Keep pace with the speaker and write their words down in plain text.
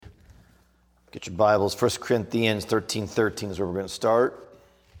Get your Bibles. 1 Corinthians 13:13 is where we're going to start.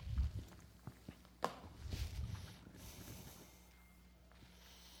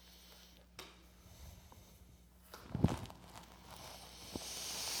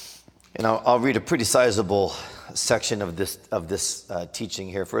 And I'll read a pretty sizable section of this teaching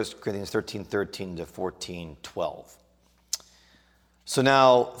here. 1 Corinthians 13:13 to 14:12. So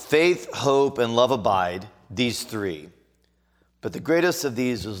now, faith, hope, and love abide, these three. But the greatest of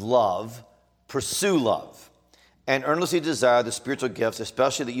these is love. Pursue love, and earnestly desire the spiritual gifts,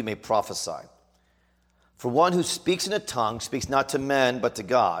 especially that you may prophesy. For one who speaks in a tongue speaks not to men, but to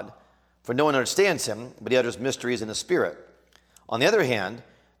God. For no one understands him, but he utters mysteries in the Spirit. On the other hand,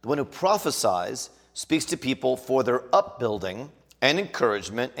 the one who prophesies speaks to people for their upbuilding and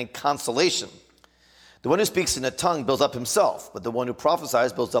encouragement and consolation. The one who speaks in a tongue builds up himself, but the one who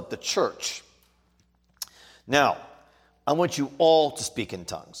prophesies builds up the church. Now, I want you all to speak in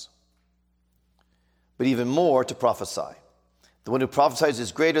tongues, but even more to prophesy. The one who prophesies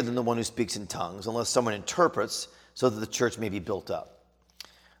is greater than the one who speaks in tongues, unless someone interprets, so that the church may be built up.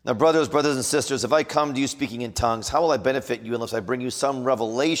 Now, brothers and sisters, if I come to you speaking in tongues, how will I benefit you unless I bring you some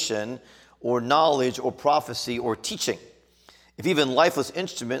revelation or knowledge or prophecy or teaching? If even lifeless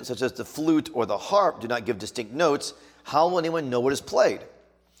instruments, such as the flute or the harp, do not give distinct notes, how will anyone know what is played?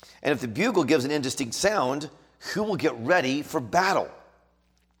 And if the bugle gives an indistinct sound, who will get ready for battle?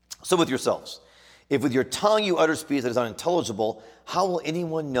 So with yourselves, if with your tongue you utter speech that is unintelligible, how will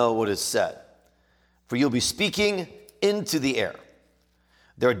anyone know what is said? For you'll be speaking into the air.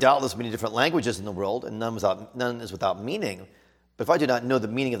 There are doubtless many different languages in the world, and none is without meaning. But if I do not know the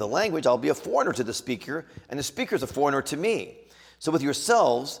meaning of the language, I'll be a foreigner to the speaker, and the speaker is a foreigner to me. So with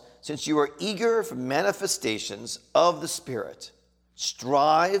yourselves, since you are eager for manifestations of the Spirit,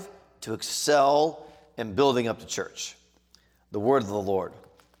 strive to excel in building up the church. The word of the Lord.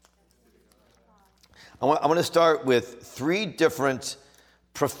 I want to start with three different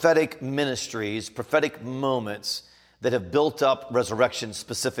prophetic ministries, prophetic moments that have built up resurrection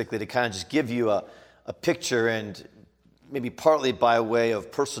specifically, to kind of just give you a picture, and maybe partly by way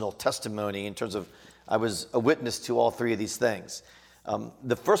of personal testimony in terms of I was a witness to all three of these things.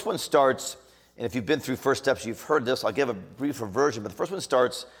 The first one starts, and if you've been through First Steps, you've heard this. I'll give a brief version, but the first one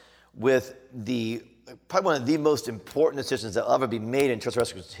starts with probably one of the most important decisions that will ever be made in church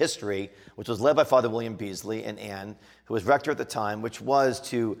restoration history, which was led by Father William Beasley and Ann, who was rector at the time, which was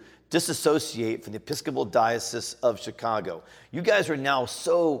to disassociate from the Episcopal Diocese of Chicago. You guys are now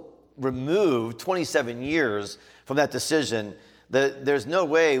so removed, 27 years from that decision, that there's no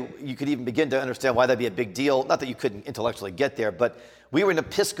way you could even begin to understand why that'd be a big deal. Not that you couldn't intellectually get there, but we were an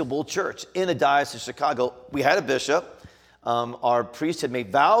Episcopal church in the Diocese of Chicago. We had a bishop. Our priest had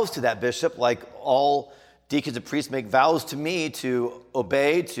made vows to that bishop, like all deacons and priests make vows to me to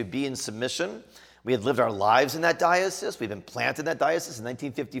obey, to be in submission. We had lived our lives in that diocese. We'd been planted in that diocese in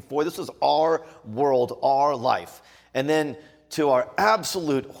 1954. This was our world, our life. And then, to our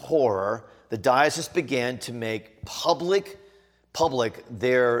absolute horror, the diocese began to make public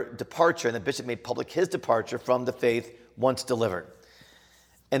their departure, and the bishop made public his departure from the faith once delivered.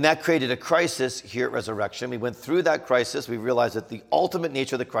 And that created a crisis here at Resurrection. We went through that crisis. We realized that the ultimate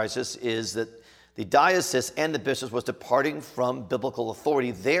nature of the crisis is that the diocese and the bishops was departing from biblical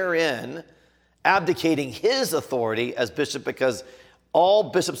authority, therein abdicating his authority as bishop, because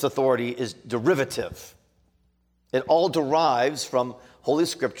all bishop's authority is derivative. It all derives from Holy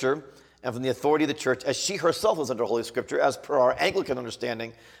Scripture and from the authority of the church, as she herself is under Holy Scripture, as per our Anglican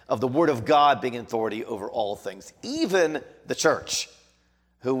understanding of the Word of God being authority over all things, even the church,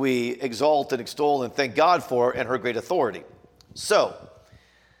 who we exalt and extol and thank God for, and her great authority. So,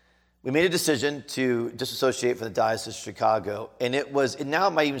 we made a decision to disassociate from the Diocese of Chicago, and now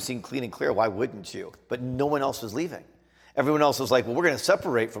it might even seem clean and clear, why wouldn't you? But no one else was leaving. Everyone else was like, well, we're going to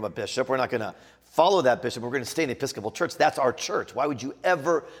separate from a bishop. We're not going to follow that bishop. We're going to stay in the Episcopal Church. That's our church. Why would you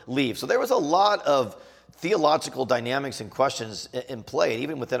ever leave? So there was a lot of theological dynamics and questions in play,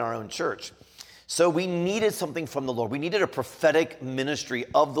 even within our own church. So we needed something from the Lord. We needed a prophetic ministry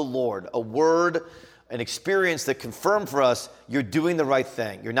of the Lord, a word, an experience that confirmed for us, you're doing the right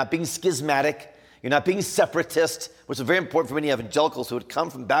thing. You're not being schismatic. You're not being separatist, which is very important for many evangelicals who had come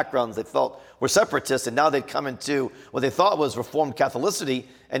from backgrounds they felt were separatists, and now they'd come into what they thought was Reformed Catholicity,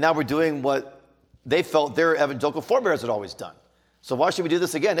 and now we're doing what they felt their evangelical forebears had always done. So why should we do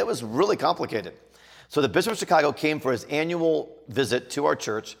this again? It was really complicated. So the Bishop of Chicago came for his annual visit to our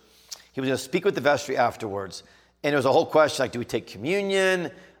church. He was going to speak with the vestry afterwards. And there was a whole question, like, do we take communion?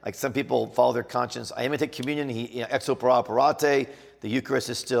 Like, some people follow their conscience. I am going to take communion. Ex opere operate. The Eucharist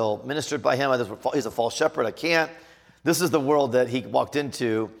is still ministered by him. He's a false shepherd. I can't. This is the world that he walked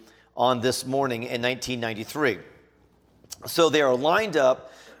into on this morning in 1993. So they are lined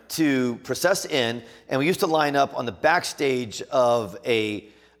up to process in, and we used to line up on the backstage of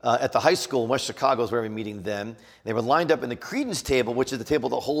at the high school in West Chicago is where we were meeting then. They were lined up in the credence table, which is the table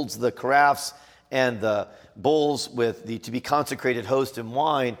that holds the carafes and the bowls with the to be consecrated host and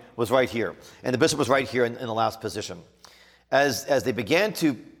wine was right here. And the bishop was right here in the last position. As they began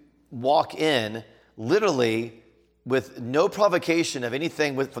to walk in, literally with no provocation of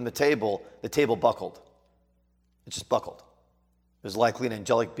anything from the table buckled. It just buckled. It was likely an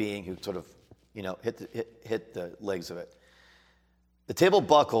angelic being who sort of, hit the legs of it. The table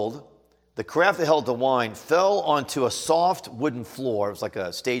buckled. The carafe that held the wine fell onto a soft wooden floor. It was like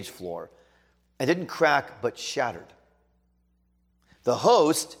a stage floor. And didn't crack, but shattered. The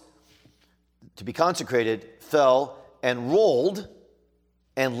host, to be consecrated, fell and rolled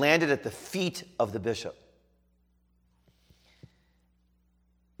and landed at the feet of the bishop.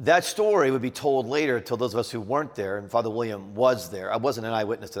 That story would be told later to those of us who weren't there, and Father William was there. I wasn't an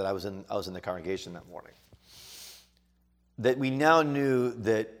eyewitness to that. I was in the congregation that morning. That we now knew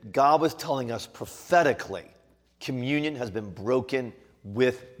that God was telling us prophetically, communion has been broken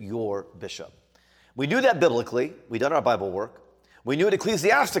with your bishop. We knew that biblically. We'd done our Bible work. We knew it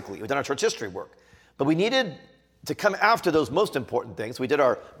ecclesiastically. We'd done our church history work. But we needed to come after those most important things. We did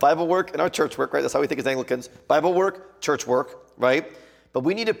our Bible work and our church work, right? That's how we think as Anglicans. Bible work, church work, right? But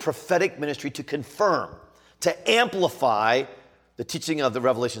we needed prophetic ministry to confirm, to amplify the teaching of the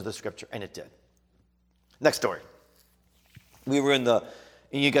revelations of the Scripture, and it did. Next story. We were and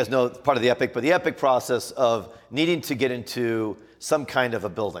you guys know part of the epic, but the epic process of needing to get into some kind of a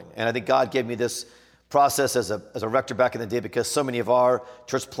building. And I think God gave me this process as a rector back in the day because so many of our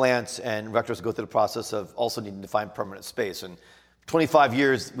church plants and rectors go through the process of also needing to find permanent space. And 25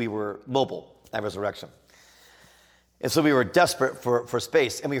 years we were mobile at Resurrection. And so we were desperate for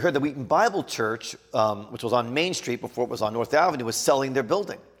space. And we heard the Wheaton Bible Church, which was on Main Street before it was on North Avenue, was selling their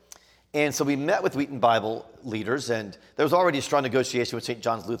building. And so we met with Wheaton Bible leaders, and there was already a strong negotiation with St.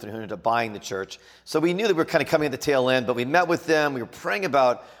 John's Lutheran who ended up buying the church. So we knew that we were kind of coming at the tail end, but we met with them. We were praying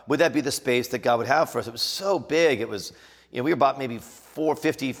about, would that be the space that God would have for us? It was so big. It was, we were about maybe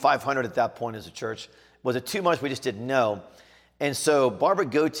 450, 500 at that point as a church. Was it too much? We just didn't know. And so Barbara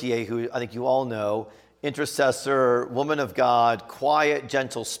Gauthier, who I think you all know, intercessor, woman of God, quiet,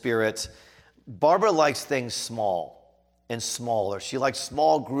 gentle spirit. Barbara likes things small and smaller. She likes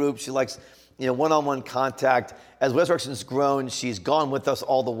small groups. She likes, one-on-one contact. As Resurrection's grown, she's gone with us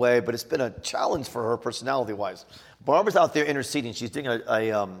all the way, but it's been a challenge for her personality-wise. Barbara's out there interceding. She's doing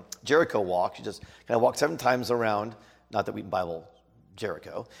a Jericho walk. She just kind of walked 7 times around. Not that Wheaton Bible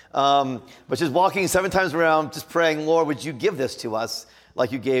Jericho. But she's walking 7 times around, just praying, Lord, would you give this to us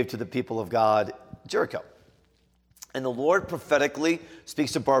like you gave to the people of God, Jericho? And the Lord prophetically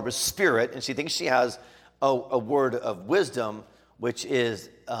speaks to Barbara's spirit, and she thinks she has a word of wisdom, which is,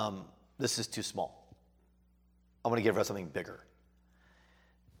 this is too small. I want to give her something bigger.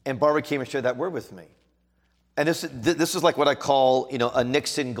 And Barbara came and shared that word with me. And this is like what I call, a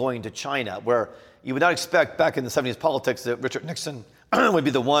Nixon going to China, where you would not expect back in the 70s politics that Richard Nixon would be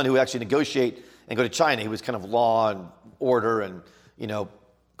the one who would actually negotiate and go to China. He was kind of law and order and,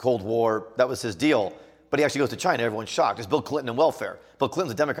 Cold War. That was his deal. But he actually goes to China. Everyone's shocked. It's Bill Clinton and welfare. Bill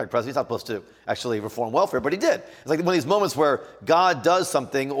Clinton's a Democratic president. He's not supposed to actually reform welfare, but he did. It's like one of these moments where God does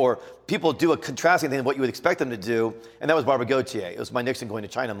something or people do a contrasting thing of what you would expect them to do, and that was Barbara Gauthier. It was my Nixon going to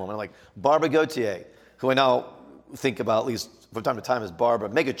China moment. I'm like, Barbara Gauthier, who I now think about, at least from time to time, as Barbara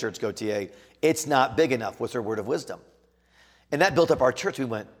Megachurch Gauthier, it's not big enough. What's her word of wisdom? And that built up our church. We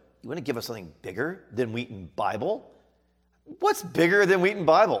went, you want to give us something bigger than Wheaton Bible? What's bigger than Wheaton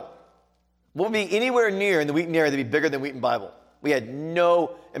Bible? What would be anywhere near in the Wheaton area that would be bigger than Wheaton Bible? We had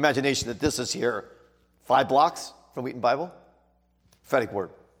no imagination that this is here 5 blocks from Wheaton Bible. Prophetic word.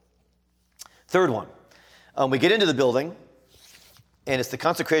 Third one. We get into the building, and it's the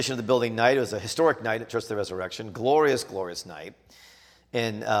consecration of the building night. It was a historic night at Church of the Resurrection. Glorious, glorious night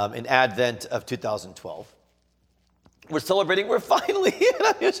in Advent of 2012. We're celebrating, we're finally in.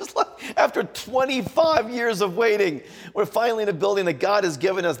 It's just like after 25 years of waiting, we're finally in a building that God has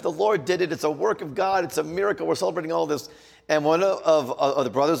given us. The Lord did it. It's a work of God. It's a miracle. We're celebrating all this. And one of the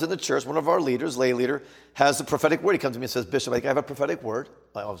brothers in the church, one of our leaders, lay leader, has a prophetic word. He comes to me and says, Bishop, I have a prophetic word.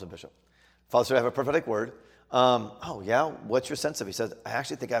 I was a bishop. Father, sir, I have a prophetic word. Oh, yeah? What's your sense of it? He says, I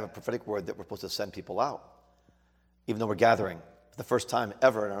actually think I have a prophetic word that we're supposed to send people out, even though we're gathering for the first time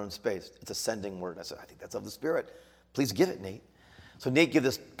ever in our own space. It's a sending word. I said, I think that's of the Spirit. Please give it, Nate. So Nate gave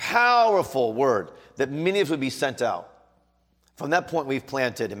this powerful word that many of us would be sent out. From that point, we've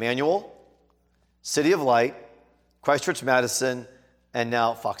planted Emmanuel, City of Light, Christ Church Madison, and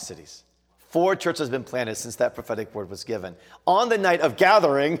now Fox Cities. 4 churches have been planted since that prophetic word was given. On the night of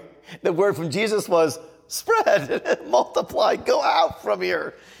gathering, the word from Jesus was, spread, multiply, go out from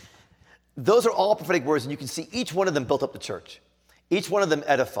here. Those are all prophetic words, and you can see each one of them built up the church. Each one of them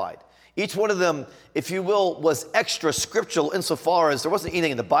edified. Each one of them, if you will, was extra scriptural insofar as there wasn't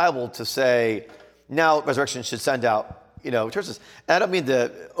anything in the Bible to say, now resurrection should send out, churches. And I don't mean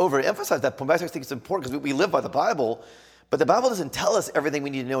to overemphasize that point, but I think it's important because we live by the Bible, but the Bible doesn't tell us everything we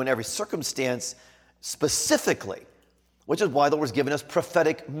need to know in every circumstance specifically, which is why the Lord's given us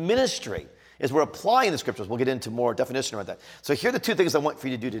prophetic ministry, is we're applying the scriptures. We'll get into more definition about that. So here are the 2 things I want for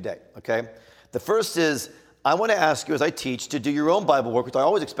you to do today, okay? The first is, I want to ask you as I teach to do your own Bible work, which I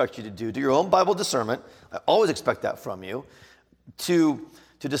always expect you to do your own Bible discernment. I always expect that from you, to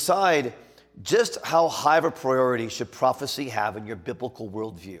decide just how high of a priority should prophecy have in your biblical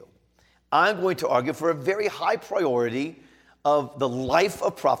worldview. I'm going to argue for a very high priority of the life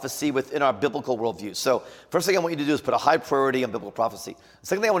of prophecy within our biblical worldview. So first thing I want you to do is put a high priority on biblical prophecy. The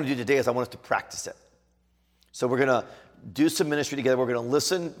second thing I want to do today is I want us to practice it. So we're going to do some ministry together. We're going to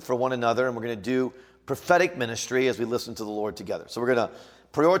listen for one another, and we're going to do prophetic ministry as we listen to the Lord together. So we're going to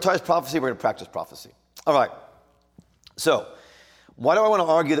prioritize prophecy. We're going to practice prophecy. All right. So why do I want to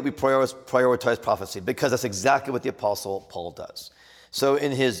argue that we prioritize prophecy? Because that's exactly what the Apostle Paul does. So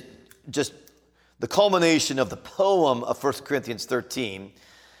in his just the culmination of the poem of 1 Corinthians 13,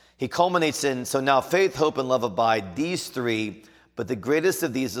 he culminates in, so now faith, hope, and love abide, these 3, but the greatest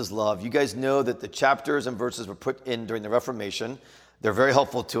of these is love. You guys know that the chapters and verses were put in during the Reformation. They're very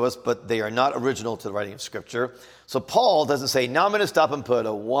helpful to us, but they are not original to the writing of Scripture. So Paul doesn't say, now I'm going to stop and put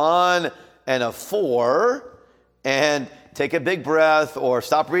a 1 and a 4 and take a big breath or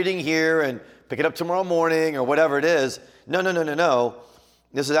stop reading here and pick it up tomorrow morning or whatever it is. No.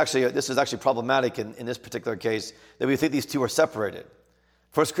 This is actually problematic in this particular case, that we think these 2 are separated.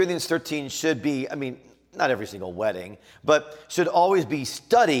 1 Corinthians 13 should be, not every single wedding, but should always be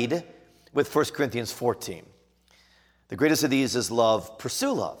studied with 1 Corinthians 14. The greatest of these is love.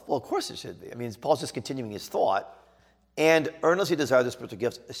 Pursue love. Well, of course it should be. Paul's just continuing his thought. And earnestly desire the spiritual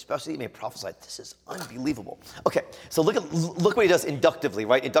gifts, especially that you may prophesy. This is unbelievable. Okay, so look what he does inductively,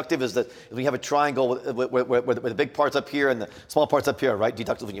 right? Inductive is that we have a triangle with the big parts up here and the small parts up here, right?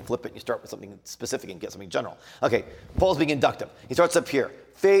 Deductively, you flip it, you start with something specific and get something general. Okay, Paul's being inductive. He starts up here.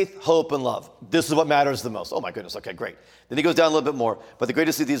 Faith, hope, and love. This is what matters the most. Oh my goodness, okay, great. Then he goes down a little bit more, but the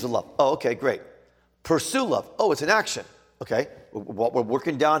greatest of these is love. Oh, okay, great. Pursue love. Oh, it's an action. Okay, we're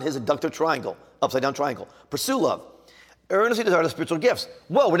working down his inductive triangle, upside down triangle. Pursue love. Earnestly desire the spiritual gifts.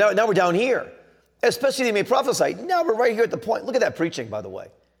 Whoa, now we're down here. Especially they may prophesy. Now we're right here at the point. Look at that preaching, by the way.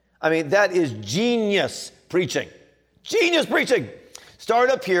 That is genius preaching. Genius preaching. Start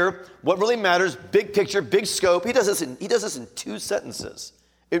up here. What really matters, big picture, big scope. He does this in 2 sentences.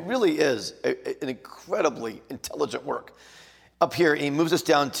 It really is an incredibly intelligent work. Up here, he moves us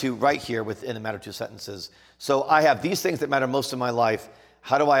down to right here within a matter of 2 sentences. So I have these things that matter most in my life.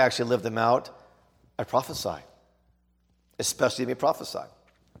 How do I actually live them out? I prophesy. Especially if you prophesy.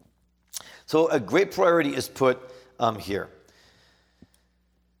 So a great priority is put here.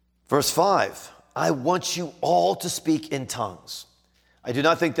 Verse 5, I want you all to speak in tongues. I do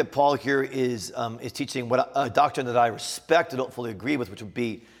not think that Paul here is teaching a doctrine that I respect and don't fully agree with, which would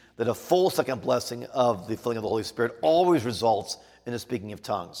be that a full second blessing of the filling of the Holy Spirit always results in the speaking of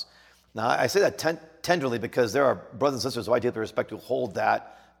tongues. Now, I say that tenderly because there are brothers and sisters who I deeply respect who hold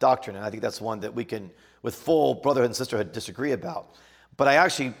that doctrine, and I think that's one that we can, with full brotherhood and sisterhood, disagree about. But I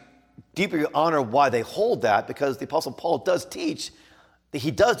actually deeply honor why they hold that, because the Apostle Paul does teach that he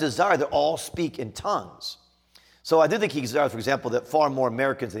does desire that all speak in tongues. So I do think he desires, for example, that far more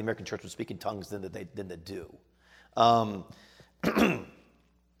Americans in the American church would speak in tongues than they do. And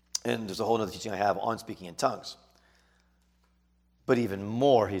there's a whole other teaching I have on speaking in tongues. But even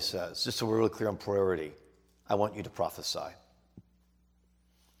more, he says, just so we're really clear on priority, I want you to prophesy.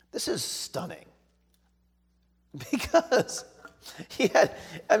 This is stunning. Because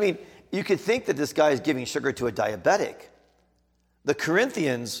you could think that this guy is giving sugar to a diabetic. The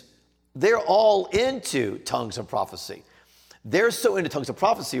Corinthians, they're all into tongues and prophecy. They're so into tongues and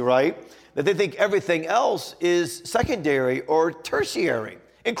prophecy, right, that they think everything else is secondary or tertiary,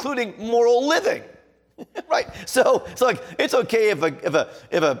 including moral living, right? So like it's okay if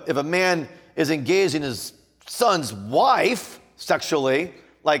a man is engaging his son's wife sexually,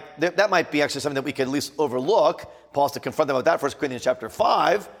 like that might be actually something that we can at least overlook. Paul's to confront them about that, 1 Corinthians chapter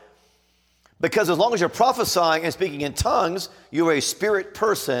 5. Because as long as you're prophesying and speaking in tongues, you're a spirit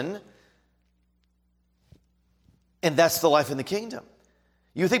person, and that's the life in the kingdom.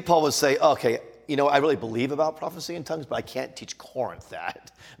 You think Paul would say, okay, I really believe about prophecy in tongues, but I can't teach Corinth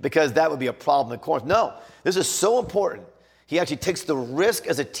that because that would be a problem in Corinth. No, this is so important. He actually takes the risk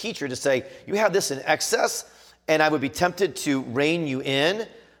as a teacher to say, you have this in excess, and I would be tempted to rein you in,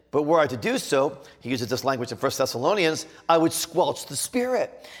 but were I to do so, he uses this language in 1 Thessalonians, I would squelch the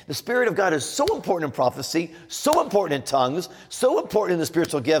Spirit. The Spirit of God is so important in prophecy, so important in tongues, so important in the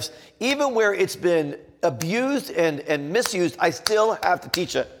spiritual gifts. Even where it's been abused and misused, I still have to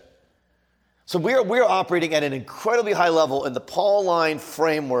teach it. So we're operating at an incredibly high level in the Pauline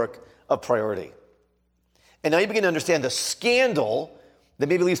framework of priority. And now you begin to understand the scandal that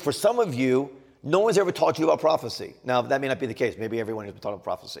maybe, at least for some of you, no one's ever taught you about prophecy. Now, that may not be the case. Maybe everyone has been taught about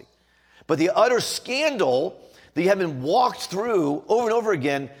prophecy. But the utter scandal that you have been walked through over and over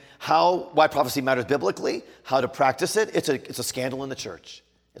again, why prophecy matters biblically, how to practice it, it's a scandal in the church.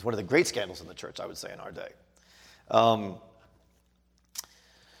 It's one of the great scandals in the church, I would say, in our day.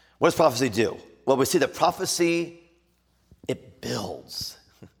 What does prophecy do? Well, we see that prophecy, it builds.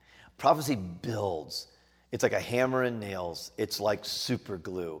 Prophecy builds. It's like a hammer and nails. It's like super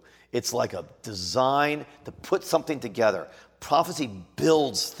glue. It's like a design to put something together. Prophecy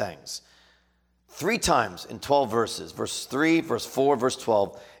builds things. 3 times in 12 verses, verse 3, verse 4, verse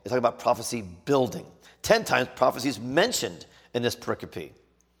 12, it's talking about prophecy building. 10 times prophecy is mentioned in this pericope.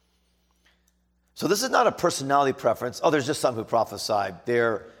 So this is not a personality preference. Oh, there's just some who prophesy.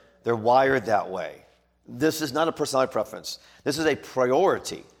 They're wired that way. This is not a personality preference. This is a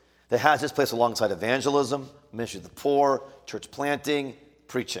priority that has its place alongside evangelism, ministry to the poor, church planting,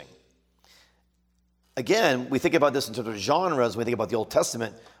 preaching. Again, we think about this in terms of genres. We think about the Old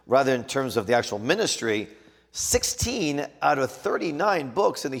Testament rather in terms of the actual ministry. 16 out of 39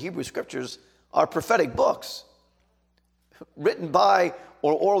 books in the Hebrew Scriptures are prophetic books written by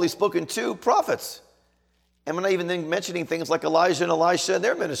or orally spoken to prophets. And we're not even mentioning things like Elijah and Elisha and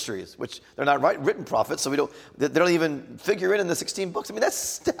their ministries, which they're not written prophets, so they don't even figure in the 16 books. I mean, that's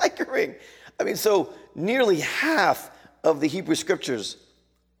staggering. I mean, so nearly half of the Hebrew Scriptures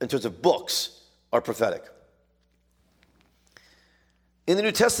in terms of books are prophetic. In the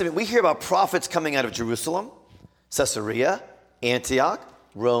New Testament, we hear about prophets coming out of Jerusalem, Caesarea, Antioch,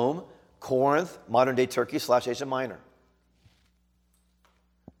 Rome, Corinth, modern-day Turkey / Asia Minor.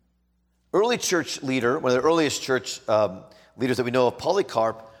 Early church leader, one of the earliest church leaders that we know of,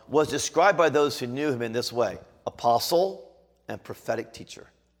 Polycarp, was described by those who knew him in this way: apostle and prophetic teacher.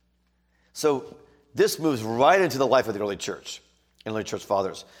 So this moves right into the life of the early church and early church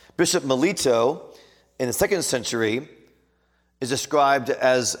fathers. Bishop Melito in the 2nd century is described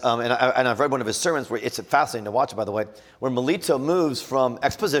as, and I've read one of his sermons where it's fascinating to watch, by the way, where Melito moves from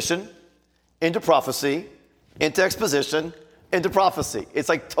exposition into prophecy, into exposition, into prophecy. It's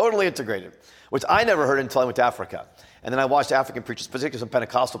like totally integrated, which I never heard until I went to Africa. And then I watched African preachers, particularly some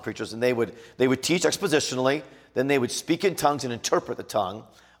Pentecostal preachers, and they would teach expositionally, then they would speak in tongues and interpret the tongue,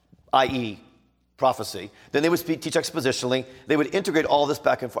 i.e. prophecy. Then they would teach expositionally. They would integrate all this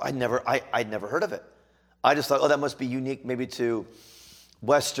back and forth. I'd never heard of it. I just thought, oh, that must be unique maybe to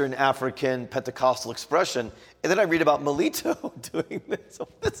Western African Pentecostal expression. And then I read about Melito doing this. Oh,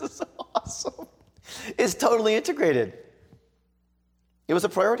 this is awesome. It's totally integrated. It was a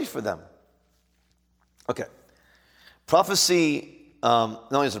priority for them. Okay. Prophecy,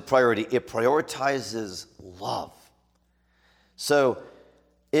 not only is a priority, it prioritizes love. So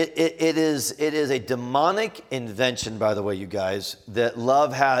it is a demonic invention, by the way, you guys, that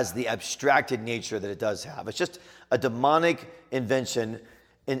love has the abstracted nature that it does have. It's just a demonic invention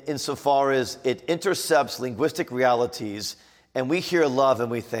insofar as it intercepts linguistic realities. And we hear love and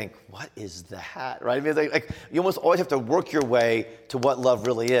we think, what is that, right? I mean, like you almost always have to work your way to what love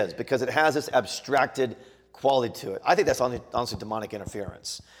really is because it has this abstracted quality to it. I think that's honestly demonic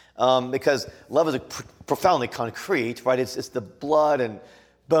interference because love is profoundly concrete, right? It's the blood and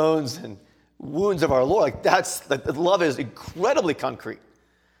bones and wounds of our Lord. Love is incredibly concrete.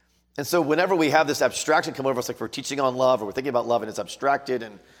 And so whenever we have this abstraction come over us, like we're teaching on love or we're thinking about love and it's abstracted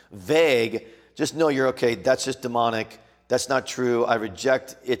and vague, just know you're okay. That's just demonic. That's not true. I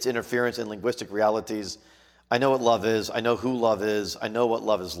reject its interference in linguistic realities. I know what love is. I know who love is. I know what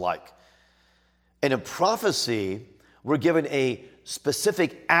love is like. And in prophecy, we're given a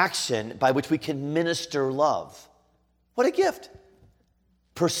specific action by which we can minister love. What a gift.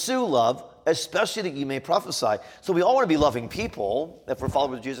 Pursue love, especially that you may prophesy. So we all want to be loving people, if we're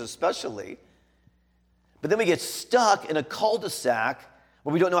followers of Jesus especially. But then we get stuck in a cul-de-sac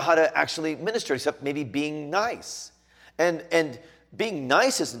where we don't know how to actually minister, except maybe being nice. And being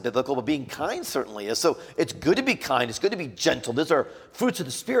nice isn't biblical, but being kind certainly is. So it's good to be kind. It's good to be gentle. Those are fruits of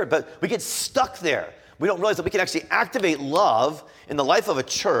the Spirit, but we get stuck there. We don't realize that we can actually activate love in the life of a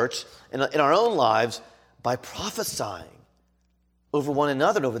church, in our own lives, by prophesying over one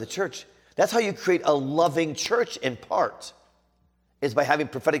another and over the church. That's how you create a loving church in part, is by having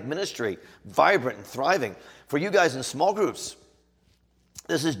prophetic ministry, vibrant and thriving. For you guys in small groups,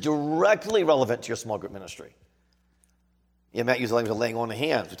 this is directly relevant to your small group ministry. Yeah, Matt used the language of laying on of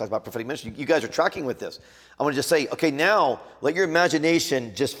hands. We talked about prophetic ministry. You guys are tracking with this. I want to just say, okay, now let your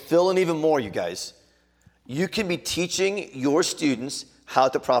imagination just fill in even more, you guys. You can be teaching your students how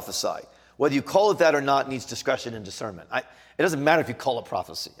to prophesy. Whether you call it that or not needs discretion and discernment. It doesn't matter if you call it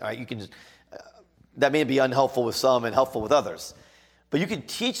prophecy. All right, you can just, that may be unhelpful with some and helpful with others. But you can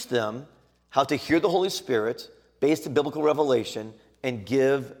teach them how to hear the Holy Spirit based on biblical revelation and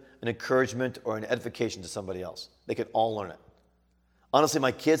give an encouragement or an edification to somebody else. They can all learn it. Honestly,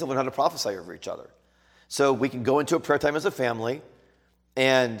 my kids have learned how to prophesy over each other. So we can go into a prayer time as a family,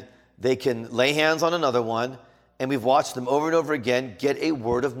 and they can lay hands on another one, and we've watched them over and over again get a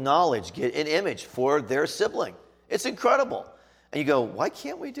word of knowledge, get an image for their sibling. It's incredible. And you go, why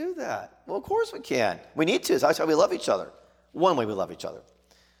can't we do that? Well, of course we can. We need to. That's how we love each other. One way we love each other.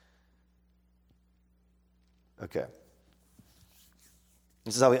 Okay.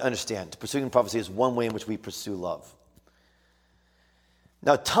 This is how we understand. Pursuing prophecy is one way in which we pursue love.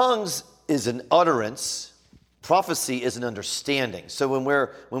 Now, tongues is an utterance. Prophecy is an understanding. So when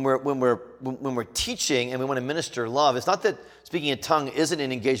we're teaching and we want to minister love, it's not that speaking in tongue isn't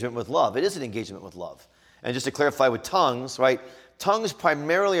an engagement with love. It is an engagement with love. And just to clarify with tongues, right? Tongues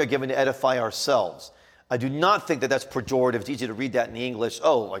primarily are given to edify ourselves. I do not think that that's pejorative. It's easy to read that in the English.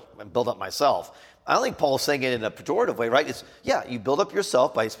 Oh, like build up myself. I don't think Paul's saying it in a pejorative way, right? It's, yeah, you build up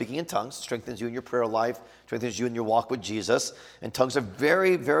yourself by speaking in tongues, strengthens you in your prayer life, strengthens you in your walk with Jesus. And tongues are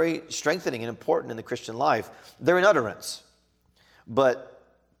very, very strengthening and important in the Christian life. They're an utterance. But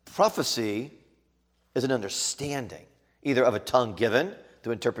prophecy is an understanding, either of a tongue given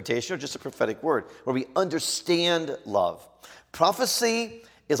through interpretation or just a prophetic word, where we understand love. Prophecy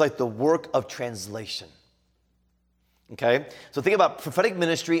is like the work of translation. Okay? So think about prophetic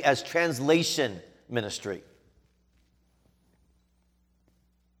ministry as translation ministry.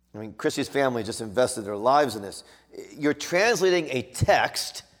 I mean, Chrissy's family just invested their lives in this. You're translating a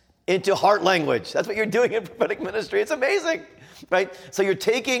text into heart language. That's what you're doing in prophetic ministry. It's amazing, right? So you're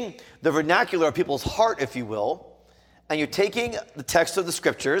taking the vernacular of people's heart, if you will, and you're taking the text of the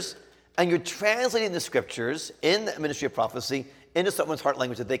scriptures, and you're translating the scriptures in the ministry of prophecy into someone's heart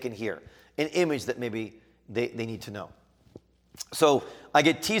language that they can hear, an image that maybe they need to know. So I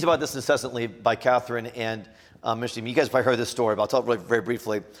get teased about this incessantly by Catherine and ministry. You guys probably heard this story, but I'll tell it really very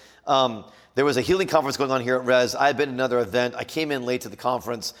briefly. There was a healing conference going on here at Res. I had been at another event. I came in late to the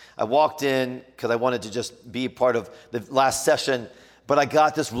conference. I walked in because I wanted to just be part of the last session, but I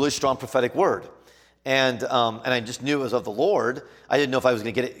got this really strong prophetic word. And I just knew it was of the Lord. I didn't know if I was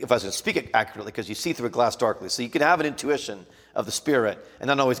going to get it, if I was going to speak it accurately, because you see through a glass darkly. So you can have an intuition of the Spirit and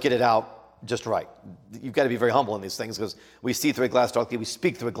not always get it out just right. You've got to be very humble in these things, because we see through a glass darkly, we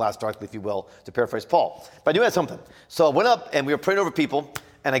speak through a glass darkly, if you will, to paraphrase Paul. But I knew I had something. So I went up and we were praying over people,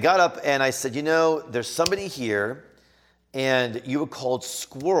 and I got up and I said, there's somebody here, and you were called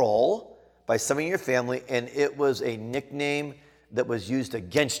Squirrel by somebody in your family, and it was a nickname that was used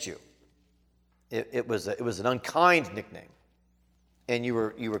against you. It was an unkind nickname, and you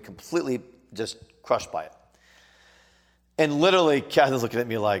were completely just crushed by it. And literally, Catherine's looking at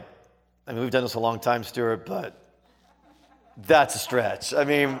me like, we've done this a long time, Stewart, but that's a stretch.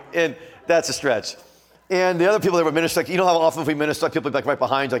 That's a stretch. And the other people that were ministering, you know how often if we minister, people like right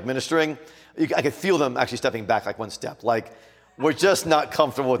behind, like ministering, I could feel them actually stepping back like one step. Like, we're just not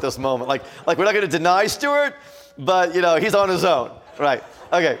comfortable with this moment. Like we're not going to deny Stewart, but he's on his own, right?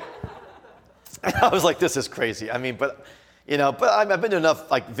 Okay. And I was like, this is crazy. I've been to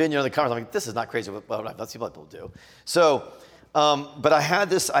enough like vineyard in the conference. I'm like, this is not crazy. But that's what people do. So, but I had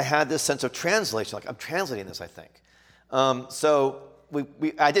this sense of translation. Like, I'm translating this, I think. So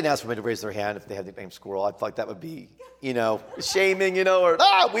I didn't ask for them to raise their hand if they had the name Squirrel. I felt like that would be, shaming, or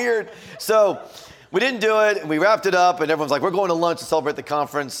weird. So we didn't do it, and we wrapped it up, and everyone's like, we're going to lunch to celebrate the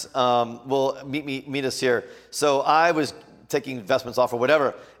conference. Meet us here. So I was taking investments off or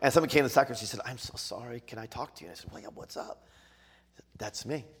whatever, and someone came to the secretary. She said, I'm so sorry. Can I talk to you? And I said, well, yeah, what's up? That's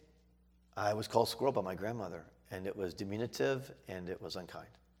me. I was called Squirrel by my grandmother, and it was diminutive, and it was unkind.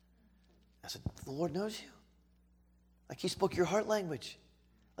 I said, the Lord knows you. Like, he spoke your heart language.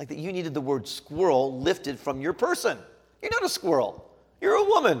 Like that you needed the word squirrel lifted from your person. You're not a squirrel. You're a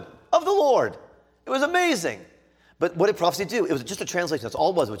woman of the Lord. It was amazing. But what did prophecy do? It was just a translation. That's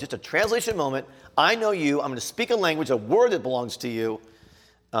all it was. It was just a translation moment. I know you. I'm going to speak a language, a word that belongs to you.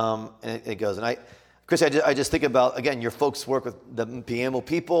 And it goes. And of Chris, I just think about, again, your folks work with the PMO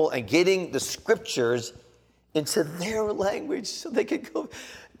people and getting the scriptures into their language so they can go,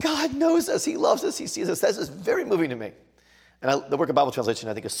 God knows us, he loves us, he sees us. That's just very moving to me. And the work of Bible translation,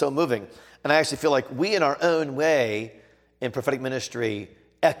 I think, is so moving. And I actually feel like we, in our own way, in prophetic ministry,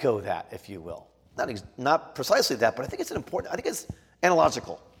 echo that, if you will. Not precisely that, but I think it's it's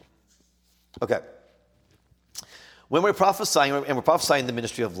analogical. Okay. When we're prophesying, and we're prophesying the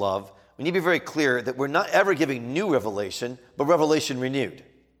ministry of love, we need to be very clear that we're not ever giving new revelation, but revelation renewed.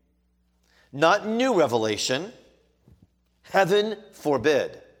 Not new revelation, heaven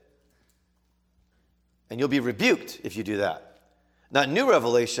forbid. And you'll be rebuked if you do that. Not new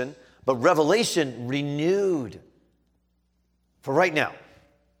revelation, but revelation renewed for right now.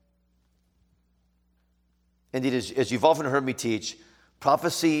 Indeed, as you've often heard me teach,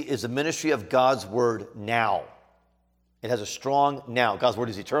 prophecy is the ministry of God's word now. It has a strong now. God's word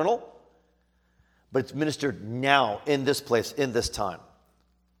is eternal, but it's ministered now, in this place, in this time.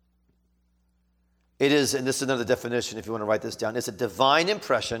 It is, and this is another definition if you want to write this down, it's a divine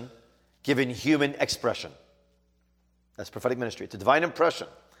impression given human expression. That's prophetic ministry. It's a divine impression.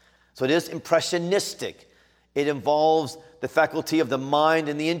 So it is impressionistic. It involves the faculty of the mind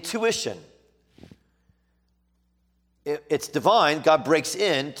and the intuition. It's divine. God breaks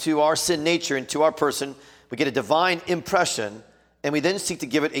into our sin nature, into our person. We get a divine impression, and we then seek to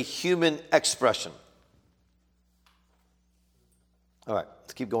give it a human expression. All right,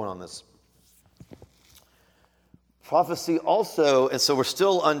 let's keep going on this. Prophecy also, and so we're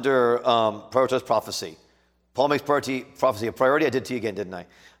still under prioritized prophecy. Paul makes prophecy a priority. I did to you again, didn't I?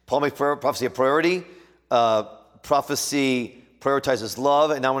 Paul makes prophecy a priority. Prophecy prioritizes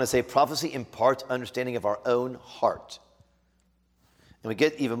love. And now I want to say prophecy imparts understanding of our own heart. And we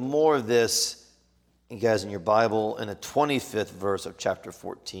get even more of this, you guys, in your Bible, in the 25th verse of chapter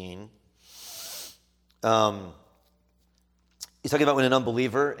 14. He's talking about when an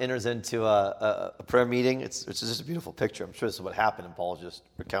unbeliever enters into a prayer meeting. It's just a beautiful picture. I'm sure this is what happened, and Paul's just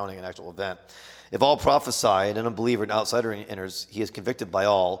recounting an actual event. If all prophesy and an unbeliever, an outsider enters, he is convicted by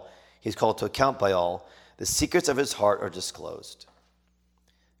all. He is called to account by all. The secrets of his heart are disclosed.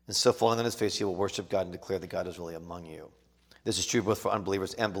 And so falling on his face, he will worship God and declare that God is really among you. This is true both for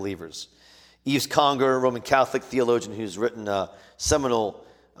unbelievers and believers. Yves Conger, Roman Catholic theologian who's written a seminal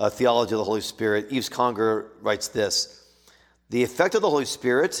theology of the Holy Spirit, Yves Conger writes this: the effect of the Holy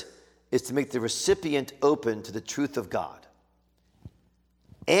Spirit is to make the recipient open to the truth of God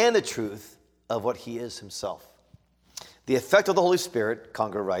and the truth of what he is himself. The effect of the Holy Spirit,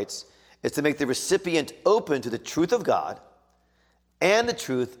 Conger writes, is to make the recipient open to the truth of God and the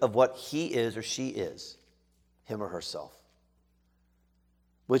truth of what he is or she is, him or herself.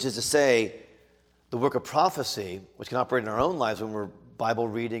 Which is to say, the work of prophecy, which can operate in our own lives when we're Bible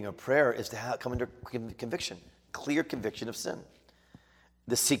reading or prayer, is to come under conviction, clear conviction of sin.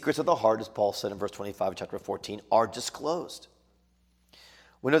 The secrets of the heart, as Paul said in verse 25 of chapter 14, are disclosed.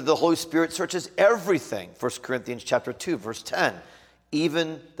 We know that the Holy Spirit searches everything, 1 Corinthians chapter 2, verse 10,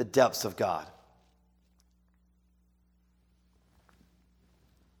 even the depths of God.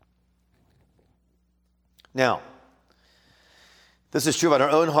 Now, this is true about our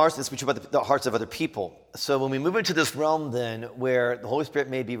own hearts, this is true about the hearts of other people. So when we move into this realm then, where the Holy Spirit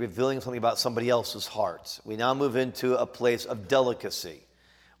may be revealing something about somebody else's heart, we now move into a place of delicacy.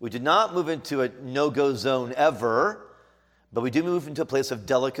 We do not move into a no-go zone ever, but we do move into a place of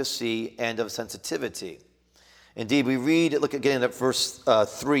delicacy and of sensitivity. Indeed, we read, look again at verse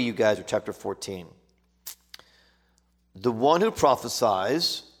 3, you guys, of chapter 14. The one who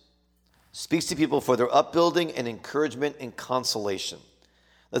prophesies speaks to people for their upbuilding and encouragement and consolation.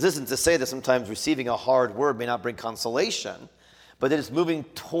 Now, this isn't to say that sometimes receiving a hard word may not bring consolation, but that it's moving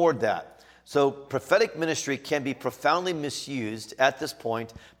toward that. So prophetic ministry can be profoundly misused at this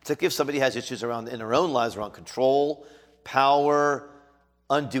point, particularly if somebody has issues in their own lives around control, power,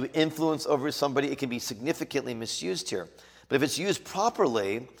 undue influence over somebody. It can be significantly misused here. But if it's used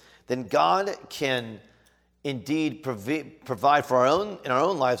properly, then God can indeed provide for in our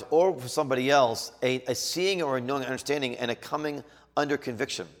own lives or for somebody else a seeing or a knowing, understanding, and a coming under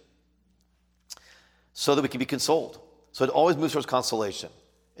conviction so that we can be consoled. So it always moves towards consolation.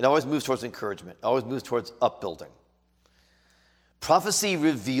 It always moves towards encouragement. It always moves towards upbuilding. Prophecy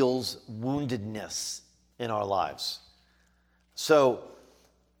reveals woundedness in our lives. So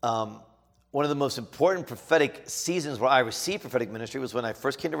one of the most important prophetic seasons where I received prophetic ministry was when I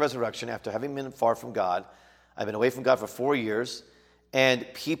first came to Resurrection after having been far from God. I've been away from God for 4 years, and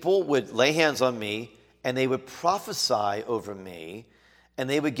people would lay hands on me, and they would prophesy over me, and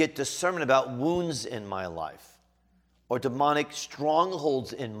they would get discernment about wounds in my life or demonic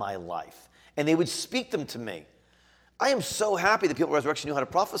strongholds in my life. and they would speak them to me. I am so happy that people at Resurrection knew how to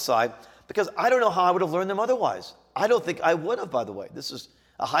prophesy, because I don't know how I would have learned them otherwise. I don't think I would have, by the way. This is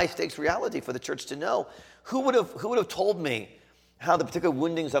a high-stakes reality for the church to know. Who would have told me how the particular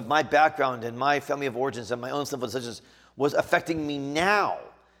woundings of my background and my family of origins and my own sinful decisions was affecting me now?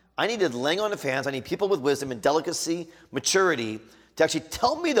 I needed laying on of hands. I need people with wisdom and delicacy, maturity, to actually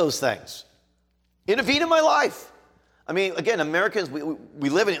tell me those things. Intervene in my life. I mean, again, Americans, we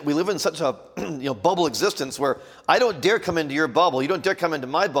live in such a bubble existence where I don't dare come into your bubble. You don't dare come into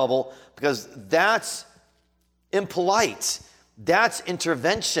my bubble, because that's impolite. That's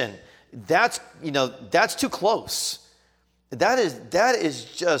intervention. That's too close. That is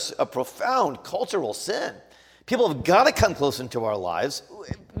just a profound cultural sin. People have got to come close into our lives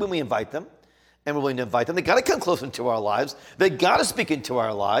when we invite them, and we're willing to invite them. They got to come close into our lives. They got to speak into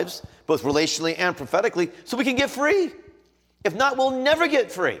our lives, both relationally and prophetically, so we can get free. If not, we'll never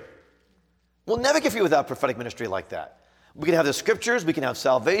get free. We'll never get free without prophetic ministry like that. We can have the scriptures, we can have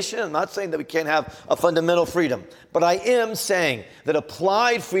salvation. I'm not saying that we can't have a fundamental freedom, but I am saying that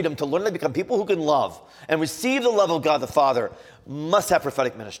applied freedom to learn to become people who can love and receive the love of God the Father must have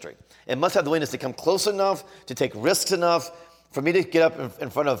prophetic ministry. It must have the willingness to come close enough, to take risks enough, for me to get up in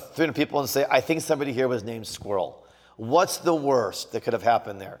front of 300 people and say, I think somebody here was named Squirrel. What's the worst that could have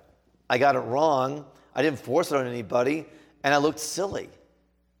happened there? I got it wrong. I didn't force it on anybody, and I looked silly.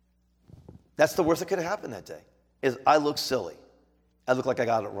 That's the worst that could have happened that day, is I looked silly. I looked like I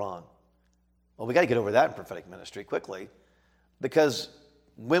got it wrong. Well, we got to get over that in prophetic ministry quickly, because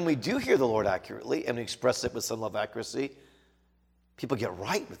when we do hear the Lord accurately and we express it with some love accuracy, people get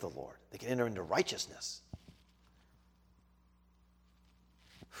right with the Lord. They can enter into righteousness.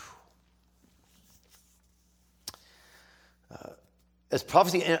 As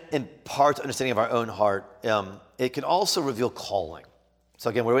prophecy imparts understanding of our own heart, it can also reveal calling. So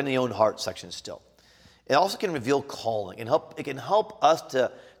again, we're in the own heart section still. It also can reveal calling, and it can help us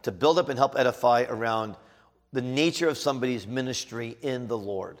to build up and help edify around the nature of somebody's ministry in the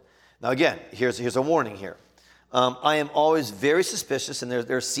Lord. Now again, here's a warning here. I am always very suspicious, and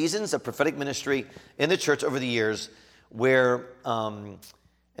there are seasons of prophetic ministry in the church over the years where, and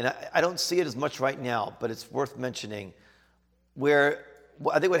I don't see it as much right now, but it's worth mentioning, where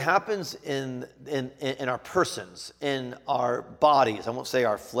I think what happens in our persons, in our bodies, I won't say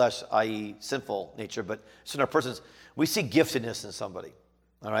our flesh, i.e. sinful nature, but it's in our persons, we see giftedness in somebody,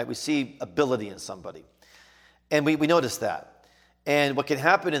 all right? We see ability in somebody, and we notice that. And what can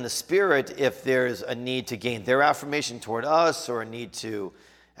happen in the spirit, if there's a need to gain their affirmation toward us, or a need to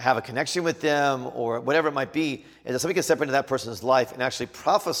have a connection with them, or whatever it might be, is that somebody can step into that person's life and actually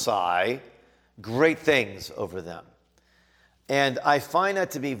prophesy great things over them. And I find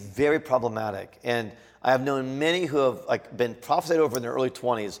that to be very problematic. And I have known many who have been prophesied over in their early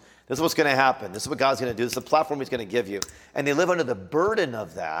 20s. This is what's going to happen. This is what God's going to do. This is the platform He's going to give you. And they live under the burden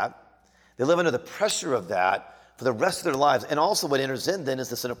of that. They live under the pressure of that for the rest of their lives. And also what enters in then is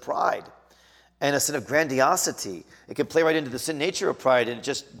the sin of pride and a sin of grandiosity. It can play right into the sin nature of pride, and it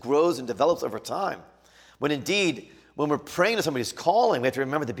just grows and develops over time. When indeed, when we're praying to somebody's calling, we have to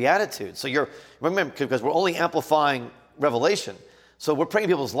remember the Beatitudes. So remember, because we're only amplifying revelation. So we're praying in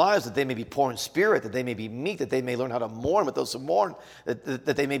people's lives that they may be poor in spirit, that they may be meek, that they may learn how to mourn with those who mourn, that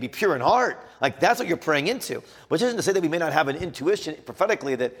they may be pure in heart. Like, that's what you're praying into. Which isn't to say that we may not have an intuition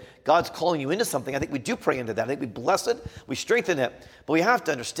prophetically that God's calling you into something. I think we do pray into that. I think we bless it, we strengthen it. But we have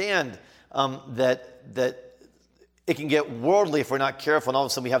to understand that it can get worldly if we're not careful, and all of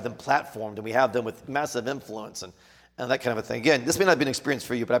a sudden we have them platformed and we have them with massive influence and that kind of a thing. Again, this may not be an experience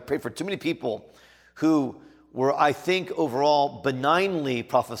for you, but I pray for too many people who were, I think, overall benignly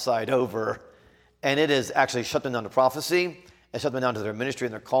prophesied over, and it has actually shut them down to prophecy and shut them down to their ministry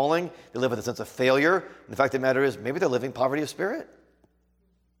and their calling. They live with a sense of failure. And the fact of the matter is, maybe they're living poverty of spirit.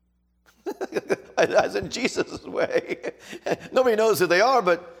 As in Jesus' way. Nobody knows who they are,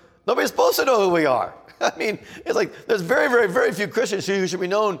 but nobody's supposed to know who we are. I mean, it's like there's very, very, very few Christians who should be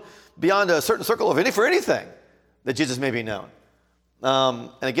known beyond a certain circle of for anything that Jesus may be known. And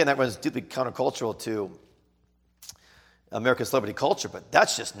again, that runs deeply countercultural to American celebrity culture, but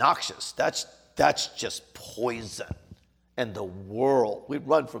that's just noxious. That's just poison. And the world, we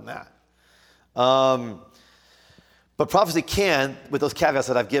run from that. But prophecy can, with those caveats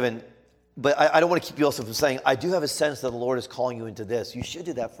that I've given, but I don't want to keep you also from saying, I do have a sense that the Lord is calling you into this. You should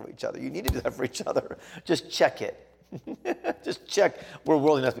do that for each other. You need to do that for each other. Just check it. Just check where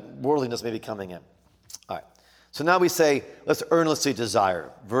worldliness may be coming in. All right. So now we say, let's earnestly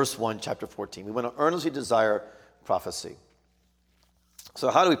desire. Verse 1, chapter 14. We want to earnestly desire prophecy. So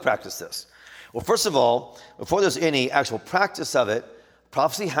how do we practice this? Well, first of all, before there's any actual practice of it,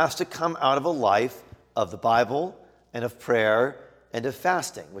 Prophecy has to come out of a life of the Bible and of prayer and of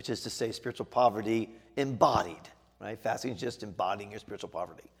fasting, which is to say spiritual poverty embodied, right? Fasting is just embodying your spiritual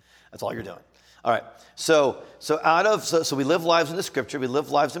poverty. That's all you're doing. All right. So we live lives in the Scripture, we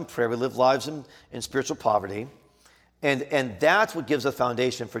live lives in prayer, we live lives in spiritual poverty, and that's what gives a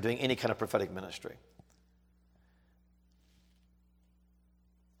foundation for doing any kind of prophetic ministry.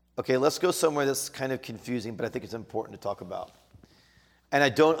 Okay, let's go somewhere that's kind of confusing, but I think it's important to talk about. And I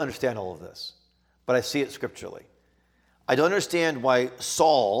don't understand all of this, but I see it scripturally. I don't understand why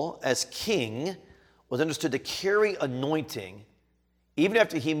Saul, as king, was understood to carry anointing even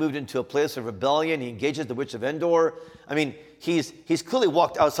after he moved into a place of rebellion. He engages the witch of Endor. I mean, he's clearly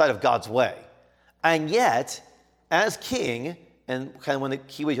walked outside of God's way. And yet, as king, and kind of one of the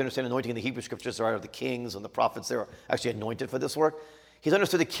key ways you understand anointing in the Hebrew scriptures are the kings and the prophets, they are actually anointed for this work. He's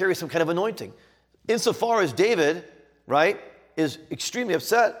understood to carry some kind of anointing. Insofar as David, right, is extremely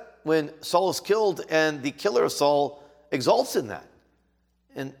upset when Saul is killed, and the killer of Saul exalts in that.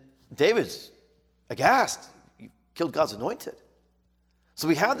 And David's aghast. You killed God's anointed. So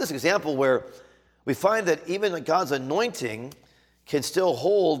we have this example where we find that even God's anointing can still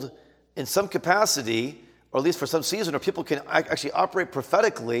hold in some capacity, or at least for some season, or people can actually operate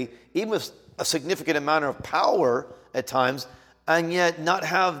prophetically, even with a significant amount of power at times, and yet not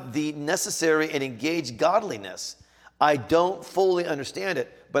have the necessary and engaged godliness. I don't fully understand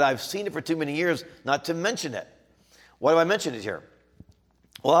it, but I've seen it for too many years not to mention it. Why do I mention it here?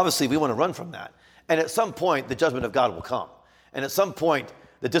 Well, obviously, we want to run from that. And at some point, the judgment of God will come. And at some point,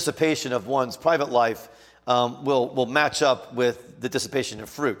 the dissipation of one's private life will match up with the dissipation of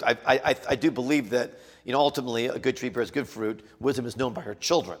fruit. I do believe that, ultimately, a good tree bears good fruit. Wisdom is known by her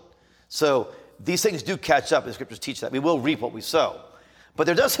children. So these things do catch up, and the scriptures teach that. We will reap what we sow. But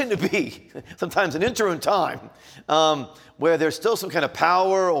there does seem to be sometimes an interim time where there's still some kind of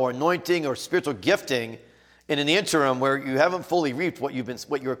power or anointing or spiritual gifting, and in the interim where you haven't fully reaped what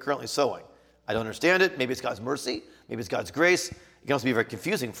you're currently sowing. I don't understand it. Maybe it's God's mercy. Maybe it's God's grace. It can also be very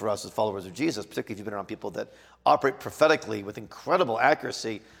confusing for us as followers of Jesus, particularly if you've been around people that operate prophetically with incredible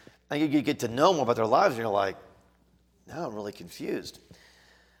accuracy, and you get to know more about their lives, and you're like, now I'm really confused.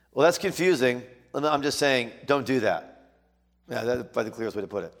 Well, that's confusing. I'm just saying, don't do that. Yeah, that's probably the clearest way to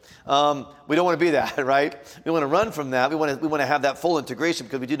put it. We don't want to be that, right? We want to run from that. We want to have that full integration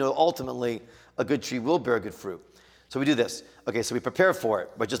because we do know ultimately a good tree will bear good fruit. So we do this. Okay, so we prepare for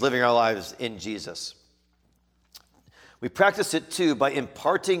it by just living our lives in Jesus. We practice it too by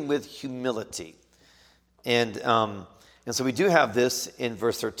imparting with humility. And so we do have this in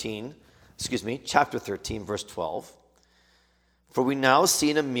chapter 13, verse 12. For we now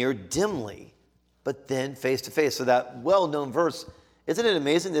see in a mirror dimly, but then face to face. So that well-known verse, isn't it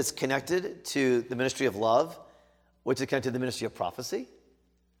amazing that it's connected to the ministry of love, which is connected to the ministry of prophecy,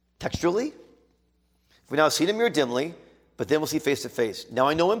 textually? We now see in a mirror dimly, but then we'll see face to face. Now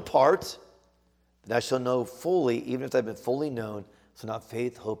I know in part, but I shall know fully, even if I've been fully known, so now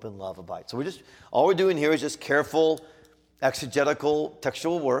faith, hope, and love abide. So all we're doing here is just careful, exegetical,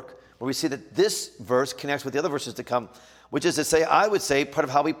 textual work, where we see that this verse connects with the other verses to come, which is to say, I would say, part of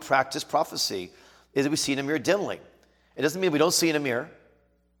how we practice prophecy is that we see in a mirror dimly. It doesn't mean we don't see in a mirror.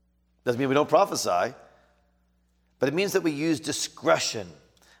 It doesn't mean we don't prophesy. But it means that we use discretion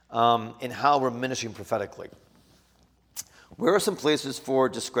in how we're ministering prophetically. Where are some places for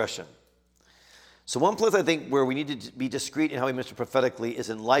discretion? So one place I think where we need to be discreet in how we minister prophetically is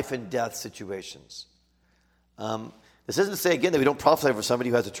in life and death situations. This isn't to say, again, that we don't prophesy over somebody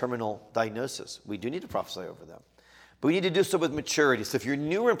who has a terminal diagnosis. We do need to prophesy over them. But we need to do so with maturity. So if you're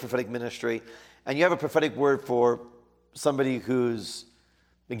newer in prophetic ministry and you have a prophetic word for somebody who's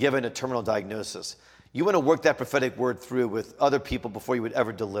been given a terminal diagnosis, you want to work that prophetic word through with other people before you would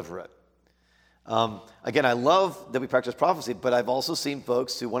ever deliver it. Again, I love that we practice prophecy, but I've also seen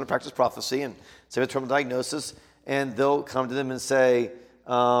folks who want to practice prophecy and say a terminal diagnosis, and they'll come to them and say,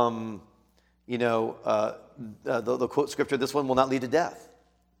 they'll quote scripture, this one will not lead to death.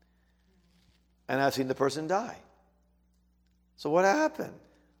 And I've seen the person die. So what happened?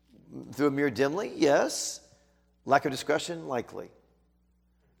 Through a mirror dimly? Yes. Lack of discretion? Likely.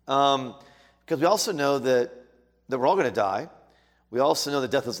 Because we also know that we're all going to die. We also know that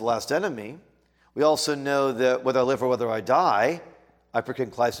death is the last enemy. We also know that whether I live or whether I die, I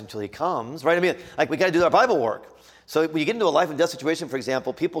proclaim Christ until he comes, right? I mean, we got to do our Bible work. So when you get into a life and death situation, for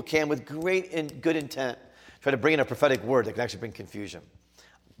example, people can, with great and good intent, try to bring in a prophetic word that can actually bring confusion.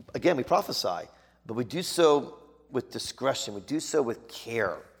 Again, we prophesy, but we do so with discretion. We do so with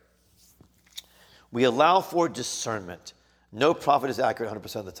care. We allow for discernment. No prophet is accurate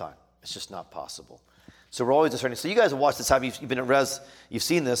 100% of the time. It's just not possible. So we're always discerning. So you guys have watched this, have you've been at Res, you've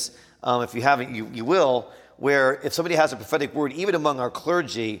seen this. If you haven't, you will, where if somebody has a prophetic word, even among our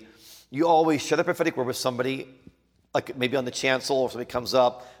clergy, you always share the prophetic word with somebody, like maybe on the chancel, or somebody comes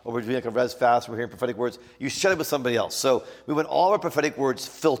up, or we're doing like a Res fast, we're hearing prophetic words, you share it with somebody else. So we want all our prophetic words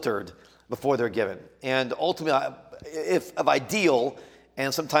filtered before they're given. And ultimately, if ideal,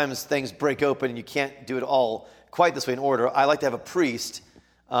 and sometimes things break open and you can't do it all quite this way in order, I like to have a priest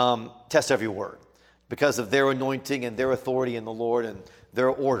test every word because of their anointing and their authority in the Lord and their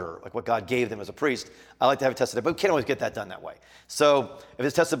order, like what God gave them as a priest. I like to have it tested, but we can't always get that done that way. So if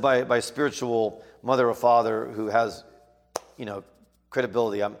it's tested by a spiritual mother or father who has,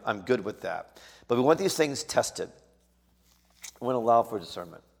 credibility, I'm good with that. But we want these things tested. We want to allow for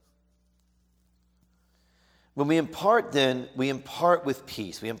discernment. When we impart, then, we impart with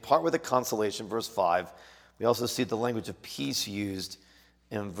peace. We impart with a consolation, verse 5. We also see the language of peace used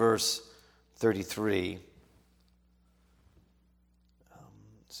in verse 33.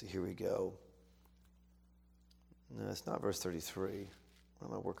 Let's see, here we go. No, it's not verse 33. What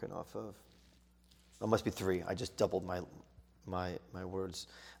am I working off of? Oh, it must be 3. I just doubled my words.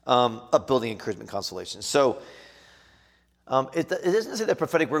 Upbuilding, encouragement, consolation. So it doesn't say that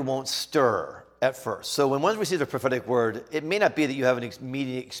prophetic word won't stir at first. So when one receives a prophetic word, it may not be that you have an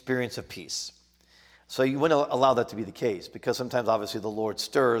immediate experience of peace. So you want to allow that to be the case because sometimes obviously the Lord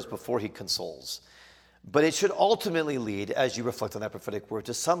stirs before he consoles. But it should ultimately lead, as you reflect on that prophetic word,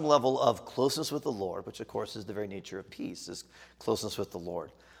 to some level of closeness with the Lord, which of course is the very nature of peace, is closeness with the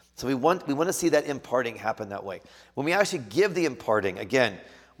Lord. So we want to see that imparting happen that way. When we actually give the imparting, again,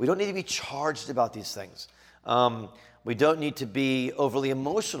 we don't need to be charged about these things. We don't need to be overly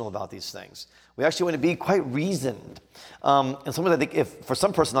emotional about these things. We actually want to be quite reasoned. And sometimes I think if for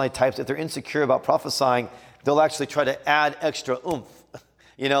some personality types, if they're insecure about prophesying, they'll actually try to add extra oomph.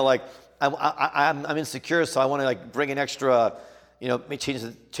 Like I'm insecure, so I want to bring an extra,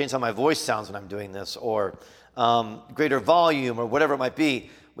 change how my voice sounds when I'm doing this, or greater volume, or whatever it might be.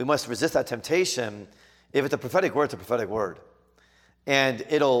 We must resist that temptation. If it's a prophetic word, it's a prophetic word, and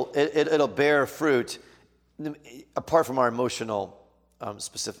it'll bear fruit apart from our emotional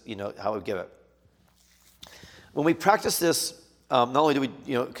specific, how we give it. When we practice this, not only do we,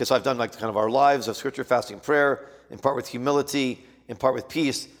 because I've done kind of our lives of scripture, fasting, prayer, in part with humility, in part with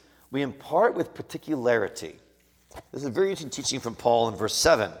peace, we impart with particularity. This is a very interesting teaching from Paul in verse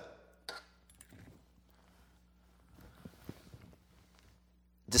 7.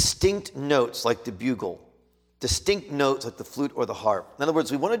 Distinct notes like the bugle, distinct notes like the flute or the harp. In other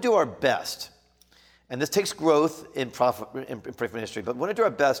words, we want to do our best. And this takes growth in prophetic ministry, but we want to do our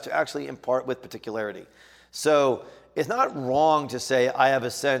best to actually impart with particularity. So it's not wrong to say, I have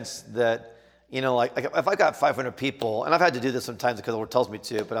a sense that, like if I got 500 people, and I've had to do this sometimes because the Lord tells me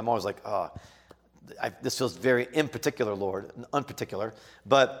to, but I'm always like, this feels very in particular, Lord, unparticular.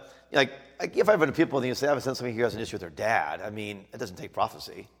 But I get 500 people, and you say, I have a sense somebody here has an issue with their dad. I mean, it doesn't take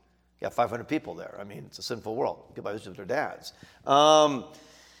prophecy. You have 500 people there. I mean, it's a sinful world. People have issues with their dads.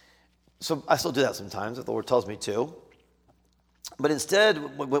 So I still do that sometimes if the Lord tells me to. But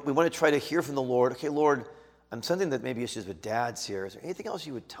instead, we want to try to hear from the Lord. Okay, Lord, I'm sensing that maybe issues with dads here. Is there anything else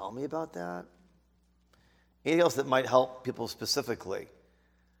you would tell me about that? Anything else that might help people specifically?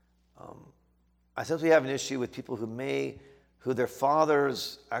 I sense we have an issue with people who their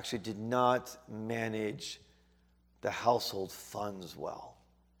fathers actually did not manage the household funds well.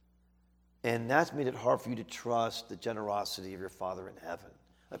 And that's made it hard for you to trust the generosity of your Father in heaven.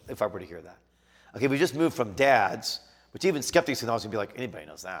 If I were to hear that. Okay, we just moved from dads, which even skeptics can always be like, anybody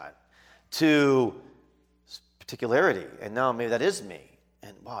knows that, to particularity. And now maybe that is me.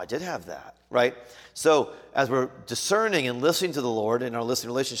 And wow, I did have that, right? So as we're discerning and listening to the Lord in our listening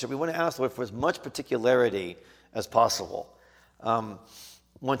relationship, we want to ask the Lord for as much particularity as possible.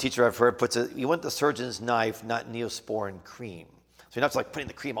 One teacher I've heard puts it, you want the surgeon's knife, not Neosporin cream. So you're not just putting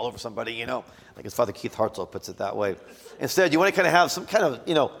the cream all over somebody, like his Father Keith Hartzell puts it that way. Instead, you want to kind of have some kind of,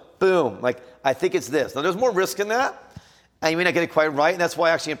 boom, I think it's this. Now, there's more risk in that, and you may not get it quite right, and that's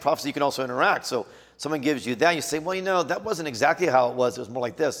why actually in prophecy you can also interact. So someone gives you that, and you say, well, that wasn't exactly how it was more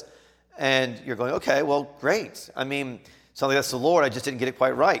like this. And you're going, okay, well, great. I mean, sounds like that's the Lord, I just didn't get it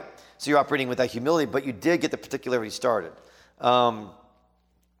quite right. So you're operating with that humility, but you did get the particularity started.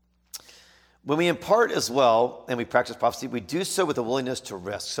 When we impart as well, and we practice prophecy, we do so with a willingness to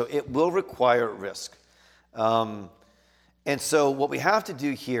risk. So it will require risk. And so what we have to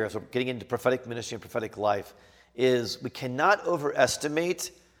do here, as we're getting into prophetic ministry and prophetic life, is we cannot overestimate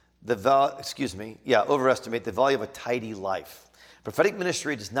the value of a tidy life. Prophetic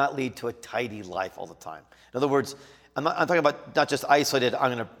ministry does not lead to a tidy life all the time. In other words, I'm talking about not just isolated,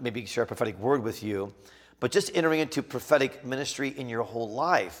 I'm going to maybe share a prophetic word with you, but just entering into prophetic ministry in your whole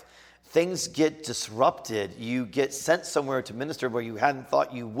life. Things get disrupted. You get sent somewhere to minister where you hadn't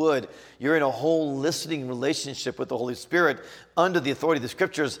thought you would. You're in a whole listening relationship with the Holy Spirit under the authority of the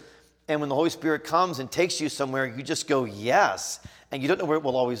Scriptures. And when the Holy Spirit comes and takes you somewhere, you just go, yes. And you don't know where it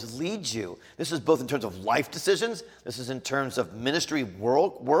will always lead you. This is both in terms of life decisions. This is in terms of ministry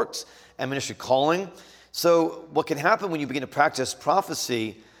works and ministry calling. So what can happen when you begin to practice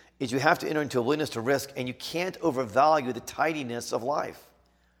prophecy is you have to enter into a willingness to risk, and you can't overvalue the tidiness of life.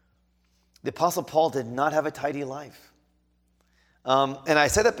 The Apostle Paul did not have a tidy life. And I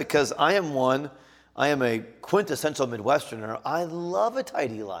say that because I am a quintessential Midwesterner. I love a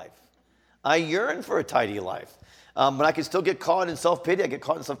tidy life. I yearn for a tidy life. But I can still get caught in self-pity. I get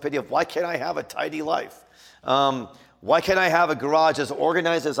caught in self-pity of why can't I have a tidy life? Why can't I have a garage as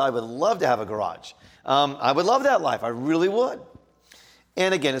organized as I would love to have a garage? I would love that life. I really would.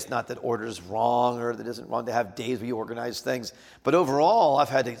 And again, it's not that order is wrong or that it isn't wrong to have days where you organize things. But overall, I've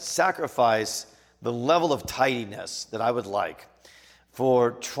had to sacrifice the level of tidiness that I would like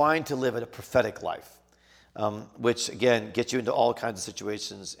for trying to live a prophetic life, which, again, gets you into all kinds of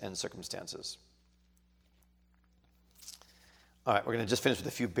situations and circumstances. All right, we're going to just finish with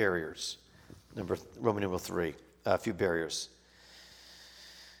a few barriers. Roman numeral 3, a few barriers.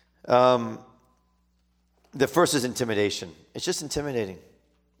 The first is intimidation. It's just intimidating.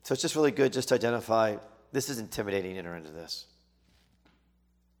 So it's just really good just to identify, this is intimidating, enter into this.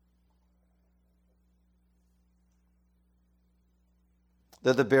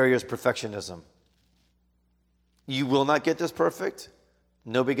 The other barrier is perfectionism. You will not get this perfect.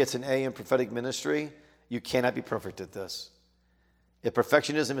 Nobody gets an A in prophetic ministry. You cannot be perfect at this. If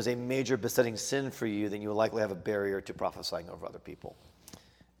perfectionism is a major besetting sin for you, then you will likely have a barrier to prophesying over other people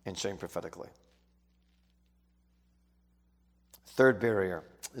and sharing prophetically. Third barrier,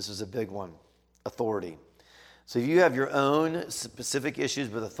 this is a big one, authority. So if you have your own specific issues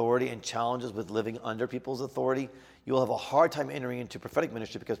with authority and challenges with living under people's authority, you will have a hard time entering into prophetic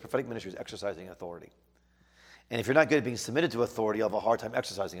ministry because prophetic ministry is exercising authority. And if you're not good at being submitted to authority, you'll have a hard time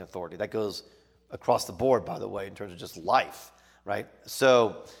exercising authority. That goes across the board, by the way, in terms of just life, right?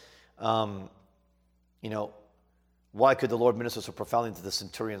 So, why could the Lord minister so profoundly into the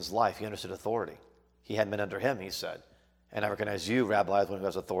centurion's life? He understood authority. He had men under him, he said. And I recognize you, Rabbi, as one who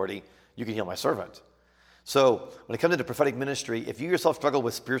has authority. You can heal my servant. So when it comes to prophetic ministry, if you yourself struggle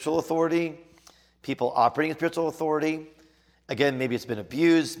with spiritual authority, people operating in spiritual authority, again, maybe it's been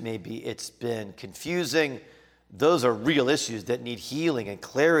abused, maybe it's been confusing. Those are real issues that need healing and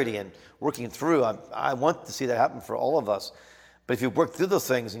clarity and working through. I want to see that happen for all of us. But if you've worked through those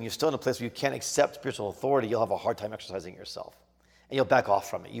things and you're still in a place where you can't accept spiritual authority, you'll have a hard time exercising it yourself. And you'll back off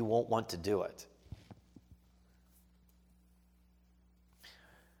from it. You won't want to do it.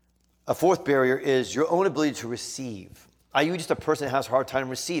 A fourth barrier is your own ability to receive. Are you just a person that has a hard time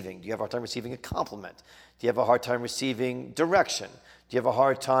receiving? Do you have a hard time receiving a compliment? Do you have a hard time receiving direction? Do you have a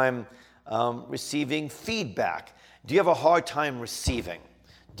hard time receiving feedback? Do you have a hard time receiving?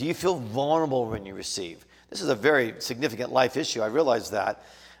 Do you feel vulnerable when you receive? This is a very significant life issue. I realize that.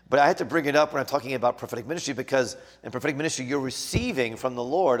 But I had to bring it up when I'm talking about prophetic ministry because in prophetic ministry, you're receiving from the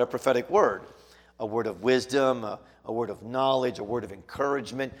Lord a prophetic word. A word of wisdom, a word of knowledge, a word of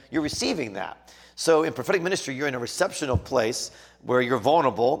encouragement. You're receiving that. So in prophetic ministry, you're in a receptional place where you're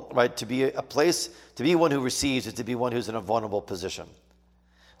vulnerable, right? To be a place, to be one who receives is to be one who's in a vulnerable position.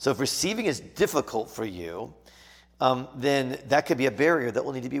 So if receiving is difficult for you, then that could be a barrier that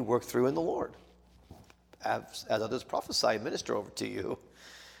will need to be worked through in the Lord. As others prophesy and minister over to you.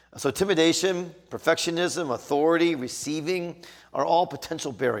 So intimidation, perfectionism, authority, receiving are all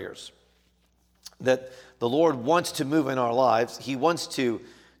potential barriers that the Lord wants to move in our lives. He wants to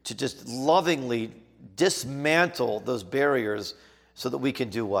just lovingly dismantle those barriers so that we can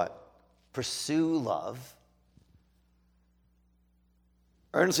do what? Pursue love.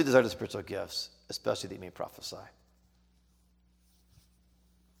 Earnestly desire the spiritual gifts, especially that you may prophesy.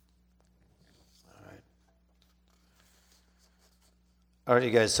 All right, you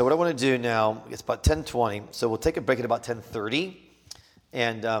guys. So what I want to do now, it's about 10:20. So we'll take a break at about 10:30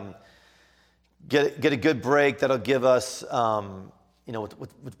 and get a good break. That'll give us, we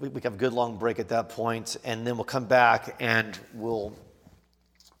have a good long break at that point, and then we'll come back and we'll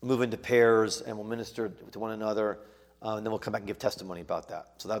move into pairs and we'll minister to one another, and then we'll come back and give testimony about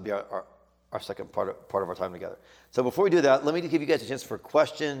that. So that'll be our second part of our time together. So before we do that, let me give you guys a chance for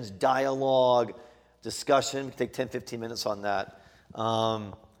questions, dialogue, discussion. We can take 10, 15 minutes on that.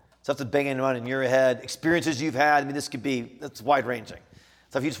 Stuff that's banging around in your head, experiences you've had. I mean, that's wide-ranging.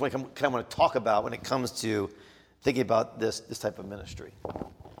 So if you just want to talk about when it comes to thinking about this type of ministry.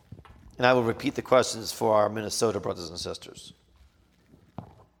 And I will repeat the questions for our Minnesota brothers and sisters.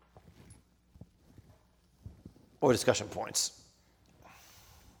 Or discussion points.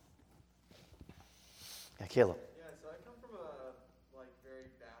 Yeah, Caleb. Yeah, so I come from a very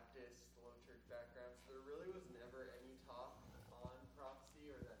Baptist, low church background, so there really was never any talk on prophecy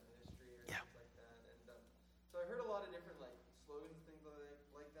or that ministry or things like that. And so I heard a lot of different slogans, things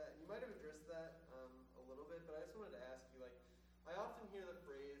like that. And you might have addressed that a little bit, but I just wanted to ask you, I often hear the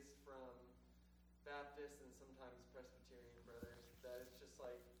phrase from Baptists and sometimes Presbyterian brothers that it's just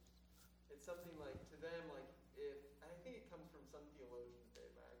it's something to them if I think it comes from some theologian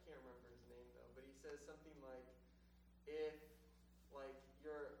today, but I can't remember his name though. But he says something if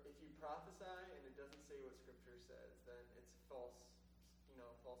you prophesy and it doesn't say what Scripture says, then it's false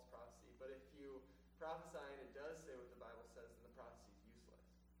prophecy. But if you prophesy and it does say what the Bible says, then the prophecy is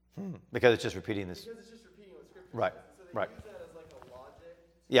useless. Because it's just repeating this. Because it's just repeating what Scripture right. says. So they right. use that as a logic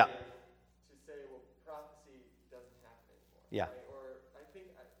to say, well, prophecy doesn't happen anymore. Yeah. Right? Or I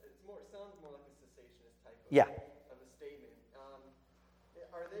think it sounds more like a cessationist type of a statement.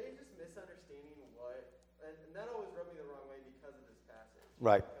 Are they just misunderstanding what, and that always rubbed me the wrong way because of this passage.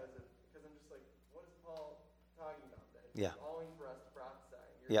 Right. Because I'm just what is Paul talking about then? Yeah. He's calling for us to prophesy.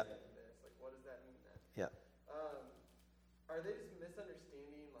 And you're saying this. What does that mean then? Yeah. Are they just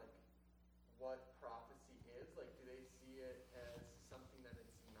misunderstanding what prophecy is? Do they see it as something that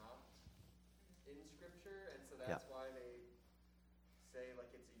it's not in Scripture, and so that's why they say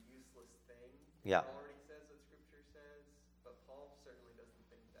it's a useless thing? Yeah. It already says what Scripture says, but Paul certainly doesn't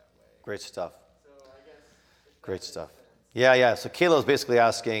think that way. Great stuff. So I guess Great stuff. Yeah. So Kayla's basically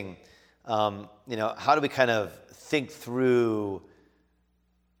asking, how do we kind of think through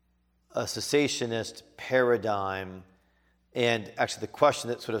a cessationist paradigm? And actually the question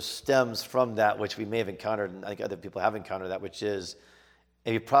that sort of stems from that, which we may have encountered, and I think other people have encountered that, which is,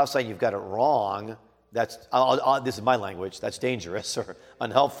 if you prophesy and you've got it wrong, this is my language, that's dangerous or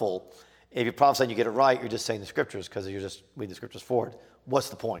unhelpful. If you prophesy and you get it right, you're just saying the Scriptures because you're just reading the Scriptures forward. What's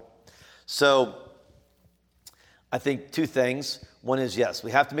the point? So I think two things. One is, yes,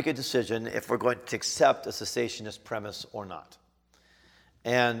 we have to make a decision if we're going to accept a cessationist premise or not.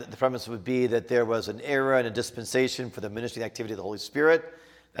 And the premise would be that there was an era and a dispensation for the ministry and activity of the Holy Spirit.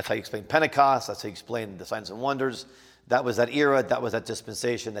 That's how you explain Pentecost. That's how you explain the signs and wonders. That was that era. That was that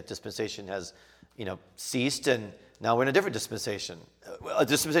dispensation. That dispensation has, ceased, and now we're in a different dispensation. A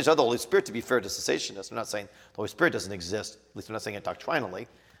dispensation of the Holy Spirit, to be fair to cessationists. I'm not saying the Holy Spirit doesn't exist. At least I'm not saying it doctrinally.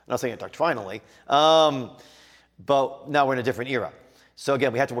 But now we're in a different era. So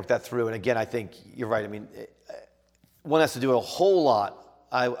again, we have to work that through. And again, I think you're right. I mean, one has to do a whole lot,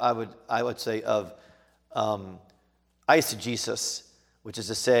 I would say, of eisegesis, which is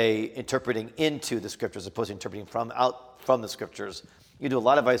to say interpreting into the Scriptures as opposed to interpreting from the Scriptures. You do a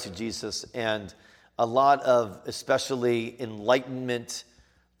lot of eisegesis and a lot of especially Enlightenment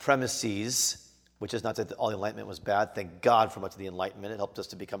premises, which is not that all the Enlightenment was bad. Thank God for much of the Enlightenment. It helped us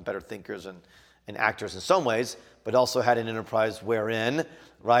to become better thinkers and actors in some ways, but also had an enterprise wherein,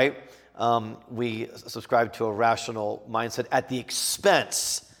 right, we subscribe to a rational mindset at the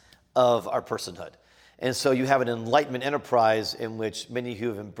expense of our personhood. And so you have an Enlightenment enterprise in which many who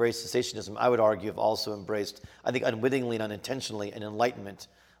have embraced cessationism, I would argue, have also embraced, I think unwittingly and unintentionally, an Enlightenment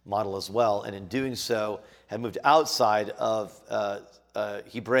model as well. And in doing so, have moved outside of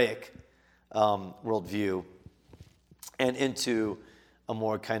Hebraic worldview and into a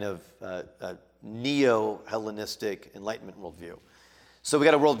more kind of neo-Hellenistic Enlightenment worldview. So we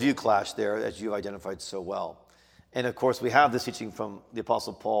got a worldview clash there, as you identified so well. And of course, we have this teaching from the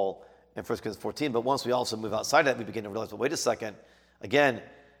Apostle Paul in 1 Corinthians 14, but once we also move outside of that, we begin to realize, well, wait a second, again,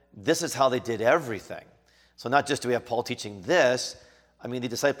 this is how they did everything. So not just do we have Paul teaching this, I mean, the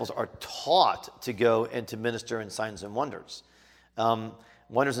disciples are taught to go and to minister in signs and wonders.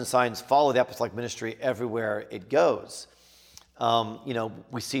 Wonders and signs follow the apostolic ministry everywhere it goes.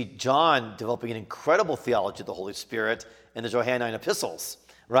 We see John developing an incredible theology of the Holy Spirit in the Johannine epistles,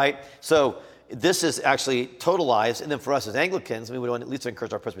 right? So this is actually totalized. And then for us as Anglicans, we would at least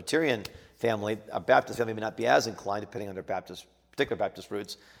encourage our Presbyterian family. Our Baptist family may not be as inclined, depending on their particular Baptist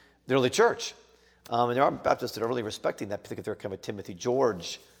roots, the early church. And there are Baptists that are really respecting that, particularly if they're kind of Timothy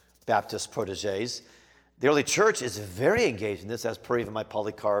George Baptist proteges. The early church is very engaged in this, as per even my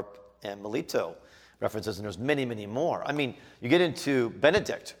Polycarp and Melito references, and there's many, many more. I mean, you get into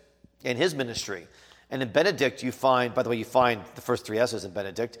Benedict and his ministry. And in Benedict, you find the first three S's in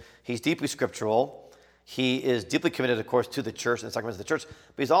Benedict. He's deeply scriptural. He is deeply committed, of course, to the church and the sacraments of the church,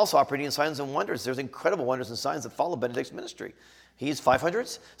 but he's also operating in signs and wonders. There's incredible wonders and signs that follow Benedict's ministry. He's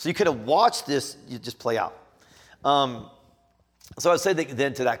 500s. So you could have watched this just play out. So I'd say that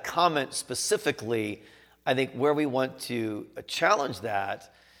then to that comment specifically, I think where we want to challenge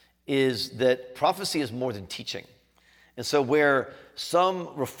that is that prophecy is more than teaching. And so where some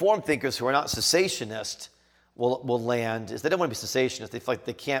Reformed thinkers who are not cessationists will land is they don't want to be cessationists. They feel like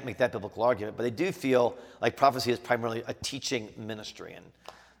they can't make that biblical argument, but they do feel like prophecy is primarily a teaching ministry. And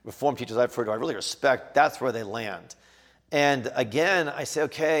Reformed teachers I've heard who I really respect, that's where they land. And again, I say,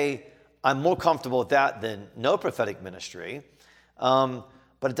 okay, I'm more comfortable with that than no prophetic ministry. But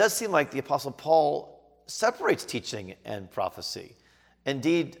it does seem like the Apostle Paul separates teaching and prophecy.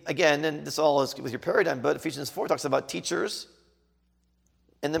 Indeed, again, and this all is with your paradigm, but Ephesians 4 talks about teachers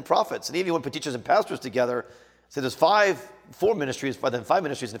and then prophets. And even you want to put teachers and pastors together, so there's four ministries, but then five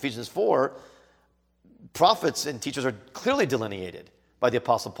ministries in Ephesians 4. Prophets and teachers are clearly delineated by the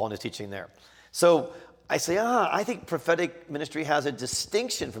Apostle Paul in his teaching there. So I say, I think prophetic ministry has a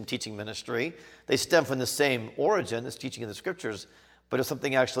distinction from teaching ministry. They stem from the same origin as teaching in the scriptures, but it's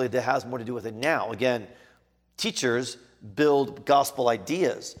something actually that has more to do with it now. Again, teachers build gospel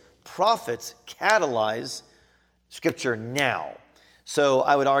ideas. Prophets catalyze scripture now. So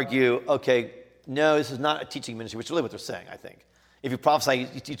I would argue, okay, no, this is not a teaching ministry, which is really what they're saying, I think. If you prophesy,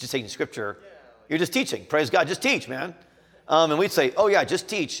 you're just taking scripture, you're just teaching. Praise God, just teach, man. And we'd say, oh yeah, just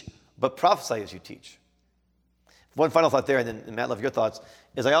teach, but prophesy as you teach. One final thought there, and then Matt, love your thoughts,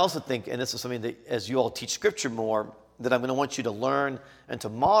 is I also think, and this is something that as you all teach scripture more, that I'm going to want you to learn and to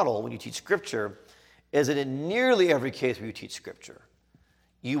model when you teach scripture, is that in nearly every case where you teach scripture,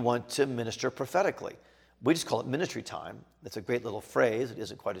 you want to minister prophetically. We just call it ministry time. That's a great little phrase. It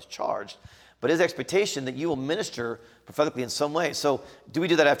isn't quite as charged. But it is expectation that you will minister prophetically in some way. So do we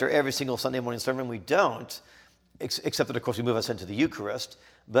do that after every single Sunday morning sermon? We don't, except that, of course, we move us into the Eucharist.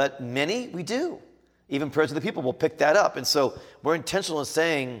 But many, we do. Even prayers of the people will pick that up. And so we're intentional in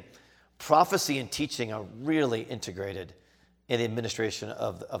saying prophecy and teaching are really integrated in the administration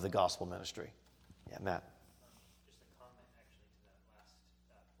of the gospel ministry. Yeah, Matt. Just a comment actually to that last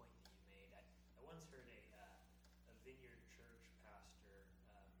point that you made. I once heard a Vineyard Church pastor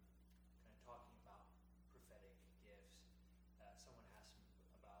kind of talking about prophetic gifts. Someone asked him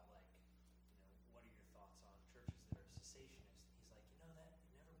about what are your thoughts on churches that are cessationist? He's like, that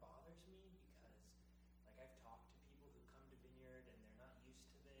it never bothers me because I've talked to people who come to Vineyard and they're not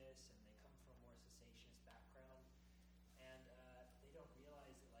used to this and they come from a more cessationist background and they don't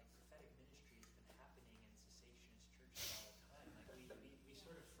realize that prophetic ministry has been happening in cessationist churches all the time. We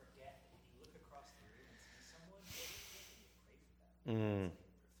sort of forget that when you look across the room and see someone, and you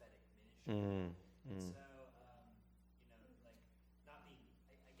pray for them. It's prophetic ministry. And so, not be,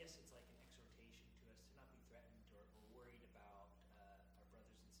 I guess it's like an exhortation to us to not be threatened or worried about our brothers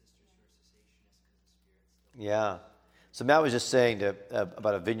and sisters who are cessationists because the Spirit's still. Yeah. So Matt was just saying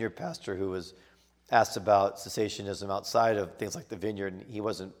about a vineyard pastor who was asked about cessationism outside of things like the vineyard, and he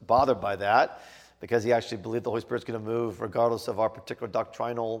wasn't bothered by that because he actually believed the Holy Spirit's going to move regardless of our particular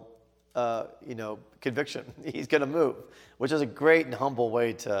doctrinal, conviction. He's going to move, which is a great and humble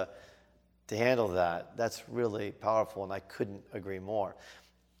way to handle that. That's really powerful, and I couldn't agree more.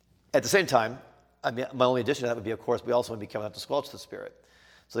 At the same time, my only addition to that would be, of course, we also want to be careful not to squelch the Spirit.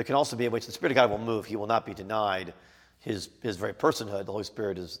 So there can also be in which the Spirit of God will move. He will not be denied his very personhood. The Holy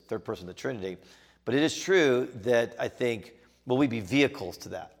Spirit is the third person of the Trinity. But it is true that I think, will we be vehicles to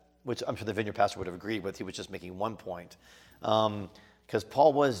that? Which I'm sure the vineyard pastor would have agreed with. He was just making one point. Because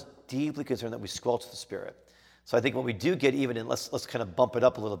Paul was deeply concerned that we squelch the Spirit. So I think what we do get even in, let's kind of bump it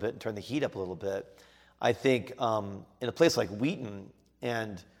up a little bit and turn the heat up a little bit. I think in a place like Wheaton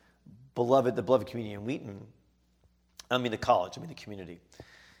and the beloved community in Wheaton, I mean the college, I mean the community.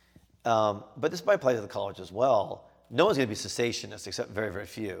 But this might apply to the college as well. No one's going to be cessationist except very, very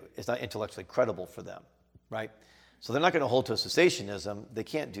few. It's not intellectually credible for them, right? So they're not going to hold to a cessationism. They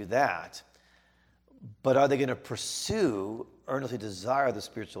can't do that. But are they going to pursue, earnestly desire the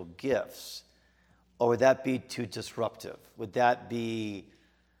spiritual gifts? Or would that be too disruptive? Would that be,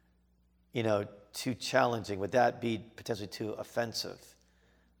 too challenging? Would that be potentially too offensive?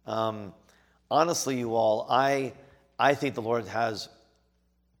 Honestly, you all, I think the Lord has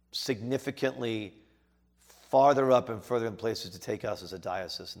significantly farther up and further in places to take us as a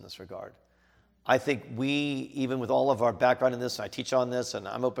diocese in this regard. I think we, even with all of our background in this, and I teach on this, and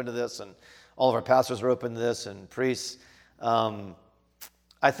I'm open to this, and all of our pastors are open to this, and priests,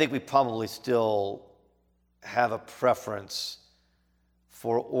 I think we probably still have a preference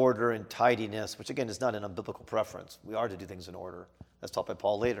for order and tidiness, which again is not an unbiblical preference. We are to do things in order. That's taught by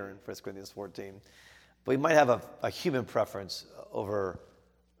Paul later in 1 Corinthians 14. But we might have a human preference over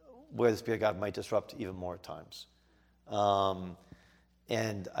where the Spirit of God might disrupt even more at times.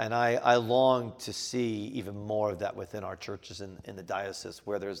 And I long to see even more of that within our churches in the diocese,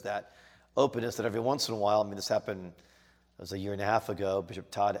 where there's that openness that every once in a while, I mean, this happened, it was a year and a half ago, Bishop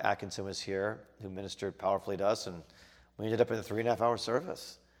Todd Atkinson was here, who ministered powerfully to us, and we ended up in a 3.5-hour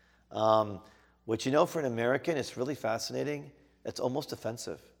service. Which, for an American, it's really fascinating. It's almost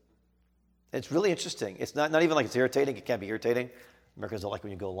offensive. It's really interesting. It's not even like it's irritating. It can't be irritating. Americans don't like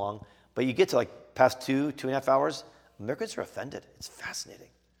when you go long. But you get to like past 2.5 hours, Americans are offended. It's fascinating.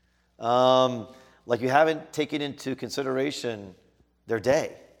 Like you haven't taken into consideration their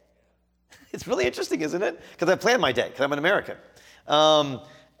day. It's really interesting, isn't it? Because I plan my day, because I'm an American. And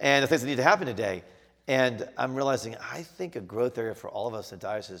the things that need to happen today. And I'm realizing, I think a growth area for all of us in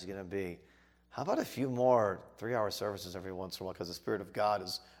diocese is going to be, how about a few more 3-hour services every once in a while, because the Spirit of God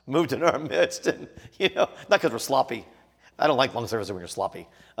has moved in our midst. And, not because we're sloppy. I don't like long services when you're sloppy.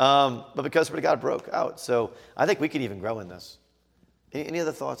 But because the Spirit of God broke out. So I think we can even grow in this. Any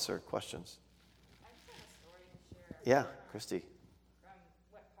other thoughts or questions? I just have a story to share. Yeah, Christy. From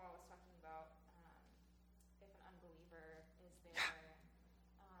what Paul was talking about, if an unbeliever is there.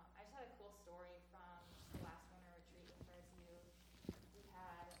 I just had a cool story from the last winter retreat with Res Youth. We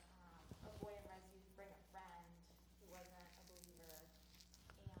had a boy in Res Youth bring a friend who wasn't a believer,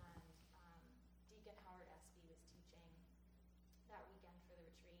 and Deacon Howard Espy was teaching that weekend for the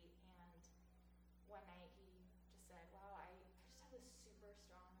retreat, and one night he just said, wow, I just have this super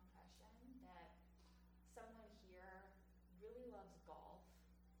strong impression that someone here really loves golf,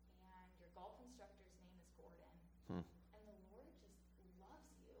 and your golf instructor's name is Gordon, and the Lord just loves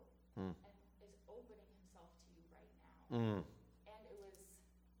you and is opening himself to you right now. And it was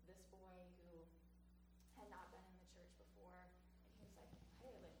this boy who had not been in the church before, and he was like,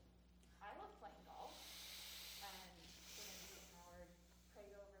 hey, I love playing golf. And Deacon Howard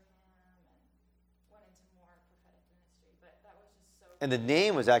prayed over him and went into more prophetic ministry. But that was just so. And the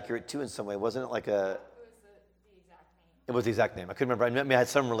name was accurate too in some way, wasn't it? Like a. It was the exact name. It was the exact name. I couldn't remember. I mean, I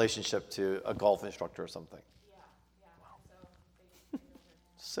had some relationship to a golf instructor or something. Yeah. Wow. So they just prayed over him.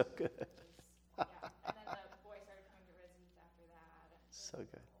 So good. Yeah. And then the boy started coming to Res Youth after that. And So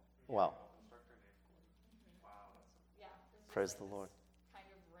good. Wow. yeah. It was just Praise like the this Lord. kind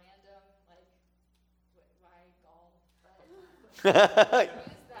of random, like, why golf? But use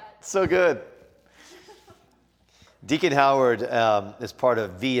that. So good. Deacon Howard is part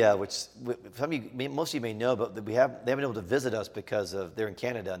of VIA, which most of you may know, but they haven't been able to visit us because they're in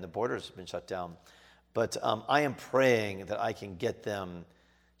Canada and the border's been shut down. But I am praying that I can get them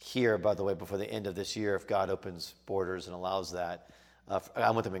here, by the way, before the end of this year, if God opens borders and allows that. I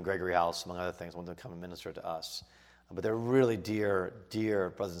want them in Gregory House, among other things. I want them to come and minister to us. But they're really dear,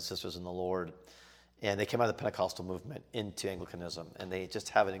 dear brothers and sisters in the Lord. And they came out of the Pentecostal movement into Anglicanism. And they just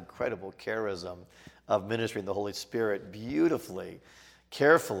have an incredible charism of ministering the Holy Spirit beautifully,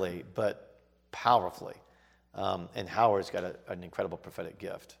 carefully, but powerfully. And Howard's got an incredible prophetic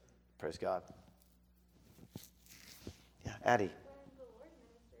gift. Praise God. Yeah, Addie. When the Lord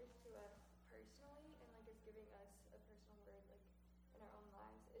ministers to us personally and is giving us a personal word in our own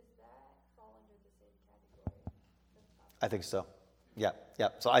lives, does that fall under the same category of prophecy? I think so. Yeah.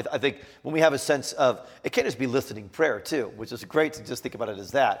 So I think when we have a sense of, it can't just be listening prayer too, which is great to just think about it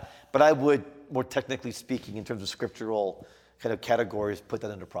as that. But I would, more technically speaking, in terms of scriptural kind of categories, put that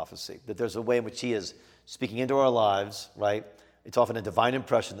under prophecy. That there's a way in which he is speaking into our lives, right? It's often a divine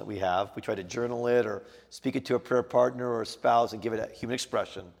impression that we have. We try to journal it or speak it to a prayer partner or a spouse and give it a human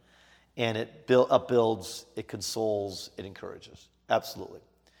expression. And it upbuilds, it consoles, it encourages. Absolutely.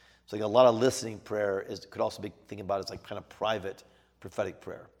 So a lot of listening prayer could also be thinking about it as like kind of private prophetic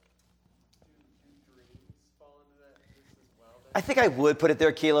prayer. Do dreams fall into that list as well? I think I would put it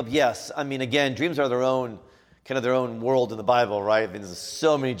there, Caleb. Yes. I mean, again, dreams are their own world in the Bible, right? I mean, there's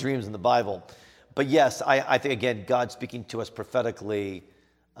so many dreams in the Bible. But yes, I think, again, God speaking to us prophetically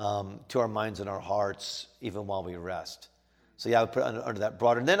to our minds and our hearts, even while we rest. So yeah, I would put it under that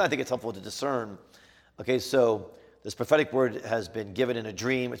broader. And then I think it's helpful to discern, okay, so this prophetic word has been given in a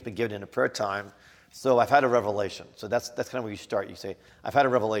dream. It's been given in a prayer time. So I've had a revelation. So that's kind of where you start. You say, I've had a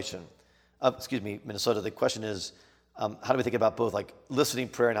revelation. Minnesota. The question is, how do we think about both like listening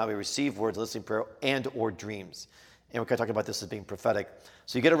prayer and how we receive words, listening prayer, and or dreams? And we're kind of talking about this as being prophetic.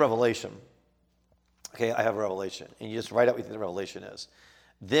 So you get a revelation. Okay, I have a revelation. And you just write out what you think the revelation is.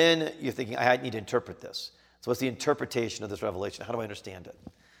 Then you're thinking, I need to interpret this. So what's the interpretation of this revelation? How do I understand it?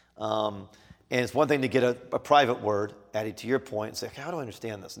 And it's one thing to get a private word, added to your point, and say, okay, how do I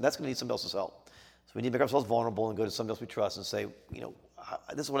understand this? And that's going to need somebody else's help. So we need to make ourselves vulnerable and go to somebody else we trust and say,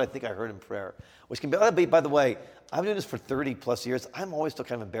 this is what I think I heard in prayer. Which can be, by the way, I've been doing this for 30 plus years. I'm always still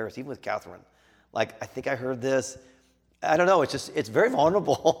kind of embarrassed, even with Catherine. Like, I think I heard this. I don't know. It's very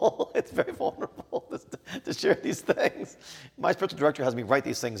vulnerable. It's very vulnerable to share these things. My spiritual director has me write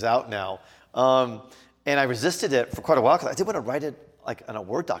these things out now. And I resisted it for quite a while because I did want to write it like on a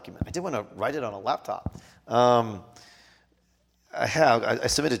Word document. I did want to write it on a laptop. I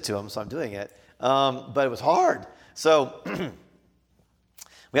submitted to him, so I'm doing it. But it was hard. So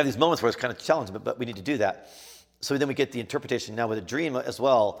we have these moments where it's kind of challenging, but we need to do that. So then we get the interpretation. Now with a dream as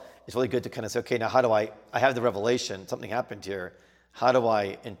well, it's really good to kind of say, okay, now how do I have the revelation, something happened here. How do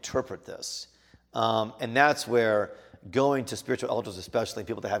I interpret this? And that's where going to spiritual elders, especially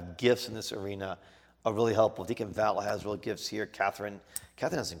people that have gifts in this arena, are really helpful. Deacon Val has real gifts here. Catherine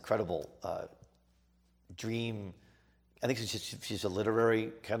has incredible dream. I think she's a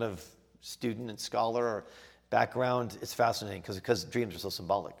literary kind of student and scholar or background. It's fascinating because dreams are so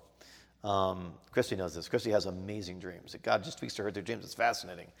symbolic. Christy knows this. Christy has amazing dreams. God just speaks to her through dreams. It's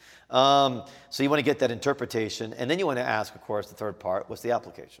fascinating. So you want to get that interpretation. And then you want to ask, of course, the third part, what's the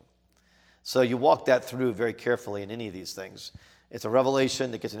application? So you walk that through very carefully in any of these things. It's a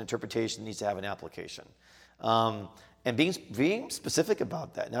revelation that gets an interpretation, needs to have an application. And being specific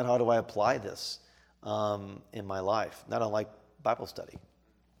about that. Not how do I apply this in my life. Not unlike Bible study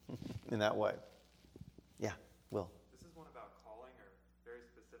in that way. Yeah, Will. This is one about calling, or very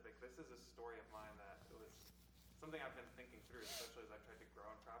specific. This is a story of mine that it was something I've been thinking through, especially as I've tried to grow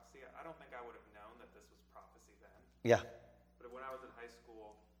in prophecy. I don't think I would have known that this was prophecy then. Yeah. But when I was in high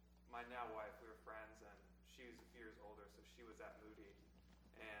school, my now wife, we were friends, and she was a few years older, so she was at Moody,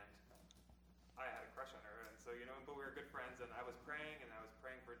 and I had a crush on her, and so, but we were good friends, and I was praying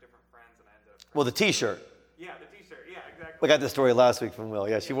for different friends, and I ended up... Well, the T-shirt. Yeah, the T-shirt, yeah, exactly. We got this story last week from Will.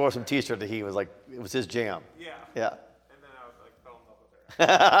 Yeah, she wore some T-shirt that it was his jam. Yeah. Yeah. And then I was fell in love with her.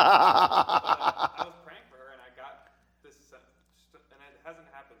 I was praying for her, and I got this sense, and it hasn't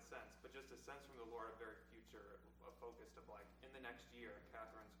happened since, but just a sense from the Lord, a very future, a focused of in the next year,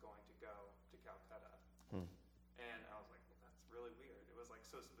 Catherine's going to go to Calcutta. And I was like, well, that's really weird. It was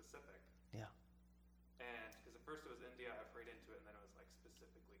so specific. Yeah. And because at first it was India, I prayed into it, and then it was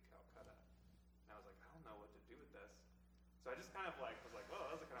specifically Calcutta. And I was like, I don't know what to do with this. So I just kind of was like, whoa,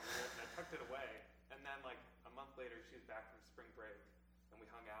 that was kind of weird, and I tucked it away. And then a month later, she was back from spring break, and we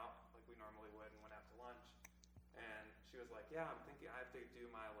hung out like we normally would and went out to lunch. And she was like, yeah, I'm thinking I have to do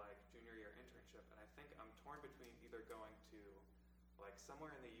my junior year internship, and I think I'm torn between either going to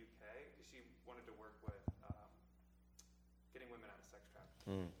somewhere in the UK, because she wanted to work with getting women out of sex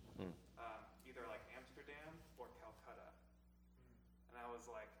trafficking. Either Amsterdam or Calcutta. And I was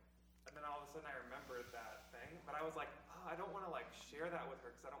like, and then all of a sudden I remembered that thing, but I was like, oh, I don't want to share that with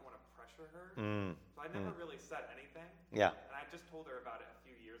her because I don't want to pressure her. So I never really said anything. Yeah. And I just told her about it a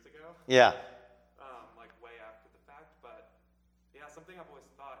few years ago. Yeah. Way after the fact. But yeah, something I've always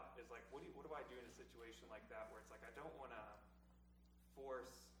thought is what do I do in a situation like that where it's I don't want to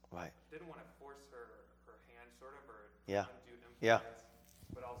didn't want to force her hand sort of, or undue influence,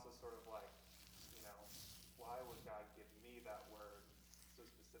 but also sort of why would God give me that word so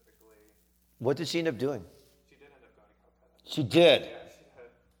specifically? What did she end up doing? She did end up going to Calcutta. She did? Yeah, she did.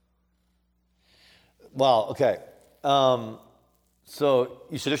 Wow, okay. So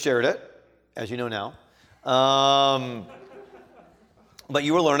you should have shared it, as you know now. But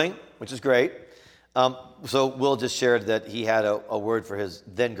you were learning, which is great. So Will just shared that he had a word for his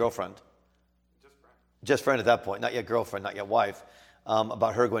then girlfriend. Just friend at that point, not yet girlfriend, not yet wife,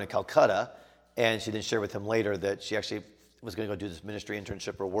 about her going to Calcutta. And she then shared with him later that she actually was going to go do this ministry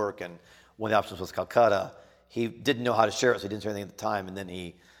internship or work. And one of the options was Calcutta. He didn't know how to share it, so he didn't say anything at the time. And then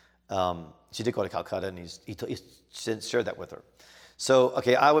she did go to Calcutta, and he shared that with her. So,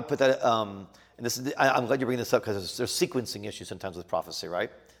 okay, I would put that, and I'm glad you bring this up because there's sequencing issues sometimes with prophecy, right?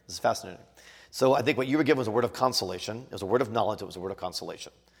 This is fascinating. So I think what you were given was a word of consolation. It was a word of knowledge. It was a word of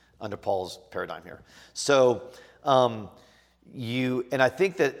consolation under Paul's paradigm here. So and I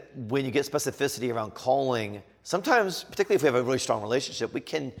think that when you get specificity around calling, sometimes, particularly if we have a really strong relationship, we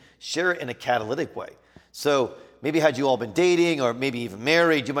can share it in a catalytic way. So maybe had you all been dating or maybe even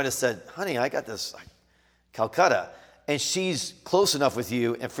married, you might have said, honey, I got this Calcutta. And she's close enough with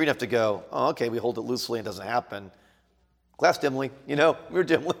you and free enough to go, oh, okay, we hold it loosely and it doesn't happen. Glass dimly, we're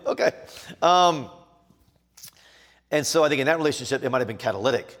dimly, okay. And so I think in that relationship, it might have been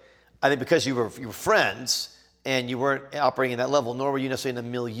catalytic. I think because you were friends and you weren't operating in that level, nor were you necessarily in a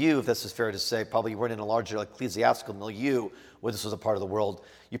milieu, if this is fair to say, probably you weren't in a larger ecclesiastical milieu where this was a part of the world.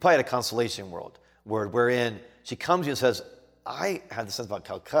 You probably had a consolation word wherein she comes to you and says, I have the sense about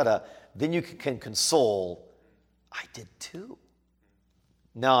Calcutta. Then you can console, I did too.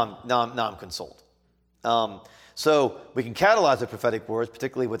 Now I'm consoled. So we can catalyze the prophetic words,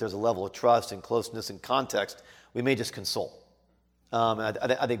 particularly where there's a level of trust and closeness and context. We may just console. And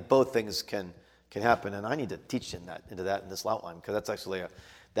I think both things can happen, and I need to teach into that in this outline, because that's actually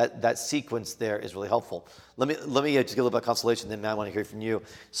that sequence there is really helpful. Let me just give a little bit of consolation, then Matt, I want to hear from you.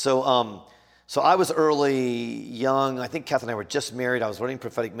 So I was young. I think Kath and I were just married. I was learning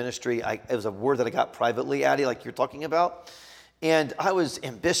prophetic ministry. It was a word that I got privately, Addie, like you're talking about. And I was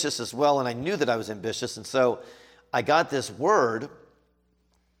ambitious as well, and I knew that I was ambitious. And so I got this word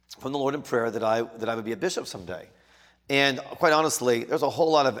from the Lord in prayer that I would be a bishop someday. And quite honestly, there's a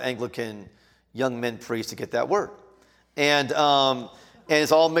whole lot of Anglican young men priests to get that word. And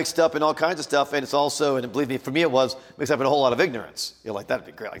it's all mixed up in all kinds of stuff. And it's also, and believe me, for me it was mixed up in a whole lot of ignorance. You're like, that'd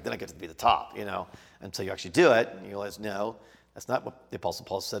be great. Like, then I get to be the top, until you actually do it. And you realize, no, that's not what the Apostle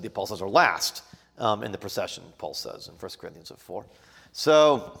Paul said. The apostles are last in the procession, Paul says in 1 Corinthians 4.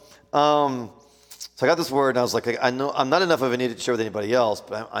 So I got this word, and I was like, I know I'm not enough of an idiot to share with anybody else,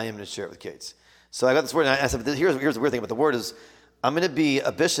 but I am going to share it with kids. So I got this word, and I said, here's the weird thing about the word is, I'm going to be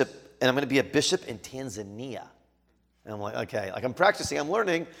a bishop, and I'm going to be a bishop in Tanzania. And I'm like, okay, like I'm practicing, I'm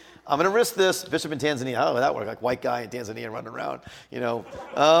learning, I'm going to risk this, bishop in Tanzania. How would that work? Like white guy in Tanzania running around,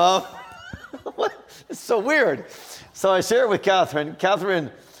 It's so weird. So I share it with Catherine.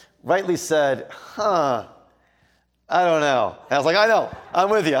 Catherine rightly said, I don't know. And I was like, I know, I'm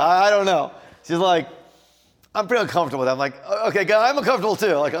with you, I don't know. She's like, I'm pretty uncomfortable with that. I'm like, okay, God, I'm uncomfortable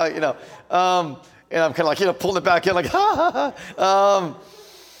too. Like, and I'm kind of like, pulling it back in, like, ha, ha, ha.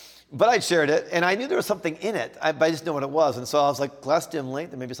 But I shared it, and I knew there was something in it, but I just didn't know what it was. And so I was like, glass dimly,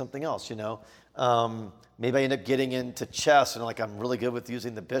 there may be something else, Maybe I end up getting into chess, and like, I'm really good with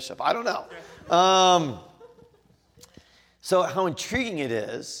using the bishop. I don't know. So how intriguing it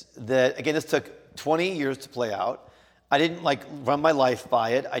is that, again, this took 20 years to play out. I didn't run my life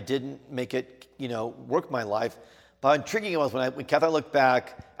by it. I didn't make it, work my life. But how intriguing it was when Catherine looked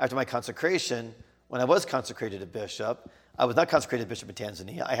back after my consecration, when I was consecrated a bishop. I was not consecrated bishop in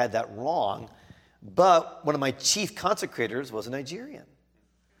Tanzania. I had that wrong. But one of my chief consecrators was a Nigerian.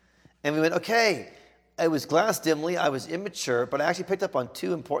 And we went, okay, it was glass dimly, I was immature, but I actually picked up on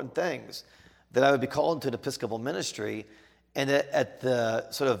two important things: that I would be called into an Episcopal ministry, and that at the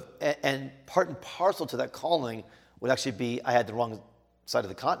and part and parcel to that calling would actually be, I had the wrong side of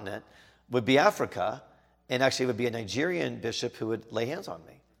the continent, would be Africa, and actually would be a Nigerian bishop who would lay hands on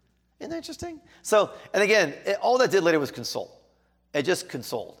me. Isn't that interesting? So, and again, all that did later was console. It just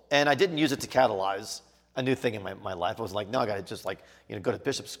consoled. And I didn't use it to catalyze a new thing in my life. I was like, no, I got to just go to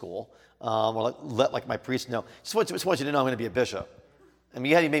bishop school, or let my priest know. Just want you to know I'm going to be a bishop. I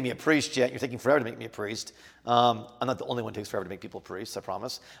mean, you hadn't made me a priest yet. You're taking forever to make me a priest. I'm not the only one who takes forever to make people priests, I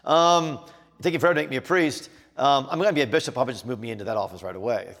promise. You're taking forever to make me a priest. I'm going to be a bishop. Probably just move me into that office right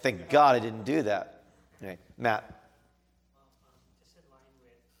away. Thank God I didn't do that. Okay, Matt. Just in line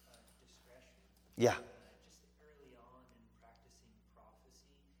with discretion. Yeah. Just early on in practicing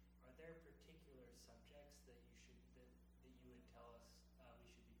prophecy, are there particular subjects that you would tell us we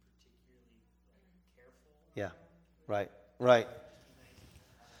should be particularly careful? Yeah. Right.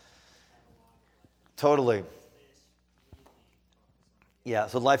 Totally. Yeah,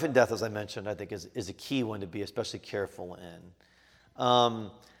 so life and death, as I mentioned, I think is a key one to be especially careful in.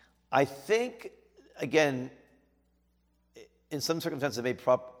 I think, again, in some circumstances it may be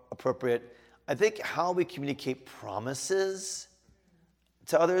appropriate. I think how we communicate promises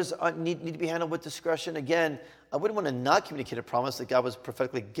to others need to be handled with discretion. Again, I wouldn't want to not communicate a promise that God was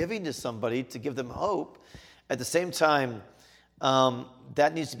prophetically giving to somebody to give them hope. At the same time,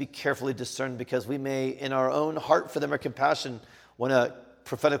 that needs to be carefully discerned, because we may, in our own heart for them or compassion, want to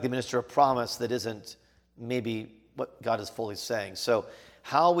prophetically minister a promise that isn't maybe what God is fully saying. So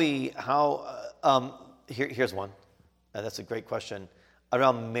here's one. That's a great question.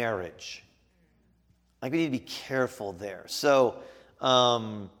 Around marriage. I think we need to be careful there. So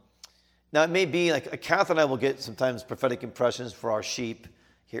now it may be like Kath and I will get sometimes prophetic impressions for our sheep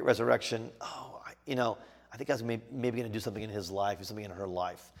here at Resurrection. I think God's maybe going to do something in his life, do something in her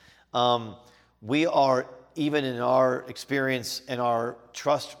life. We are, even in our experience and our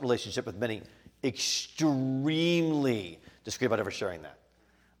trust relationship with many, extremely discreet about ever sharing that,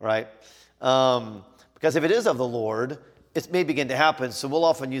 right? Because if it is of the Lord, it may begin to happen. So we'll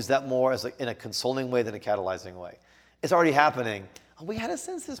often use that more as in a consoling way than a catalyzing way. It's already happening. Oh, we had a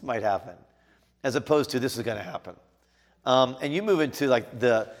sense this might happen, as opposed to this is going to happen. And you move into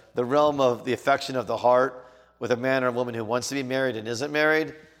the realm of the affection of the heart with a man or a woman who wants to be married and isn't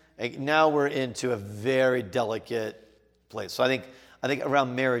married. And now we're into a very delicate place. So I think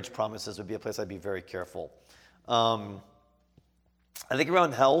around marriage promises would be a place I'd be very careful. I think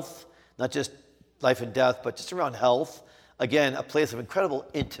around health, not just life and death, but just around health. Again, a place of incredible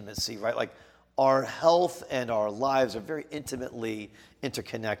intimacy, right? Like our health and our lives are very intimately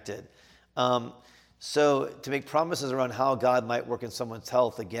interconnected. So to make promises around how God might work in someone's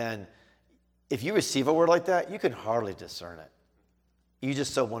health, again, if you receive a word like that, you can hardly discern it. You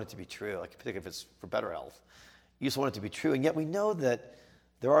just so want it to be true, like particularly if it's for better health. You just want it to be true. And yet we know that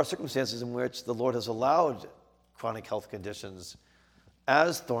there are circumstances in which the Lord has allowed chronic health conditions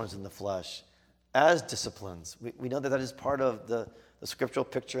as thorns in the flesh, as disciplines. We know that that is part of the scriptural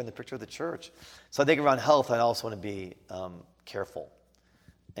picture and the picture of the church. So I think around health, I also want to be careful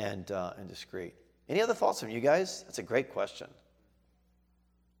and discreet. Any other thoughts from you guys? That's a great question.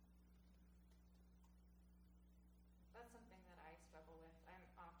 That's something that I struggle with. I'm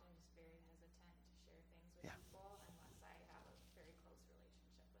often just very hesitant to share things with people unless I have a very close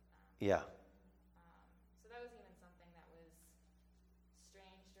relationship with them. Yeah. So that was even something that was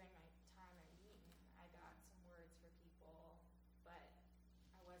strange during my time at Wheaton. I got some words for people, but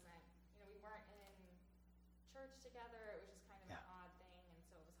I wasn't, we weren't in church together. It was just kind of an odd thing, and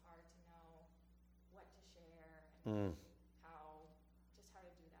so it was hard to know what to share and how to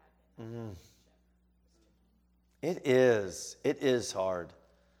do that in that relationship. It is. It is hard.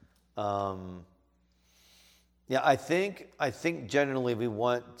 I think generally we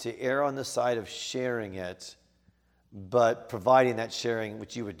want to err on the side of sharing it, but providing that sharing,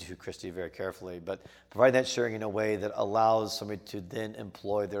 which you would do, Christy, very carefully, but providing that sharing in a way that allows somebody to then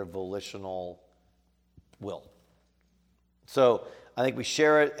employ their volitional will. So I think we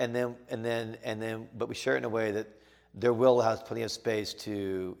share it but we share it in a way that their will has plenty of space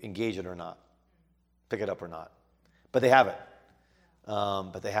to engage it or not, pick it up or not. But they have it.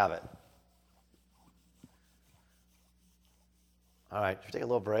 All right, should we take a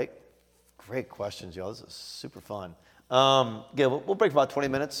little break? Great questions, y'all. This is super fun. We'll break for about 20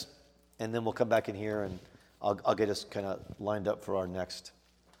 minutes, and then we'll come back in here, and I'll get us kind of lined up for our next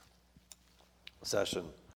session.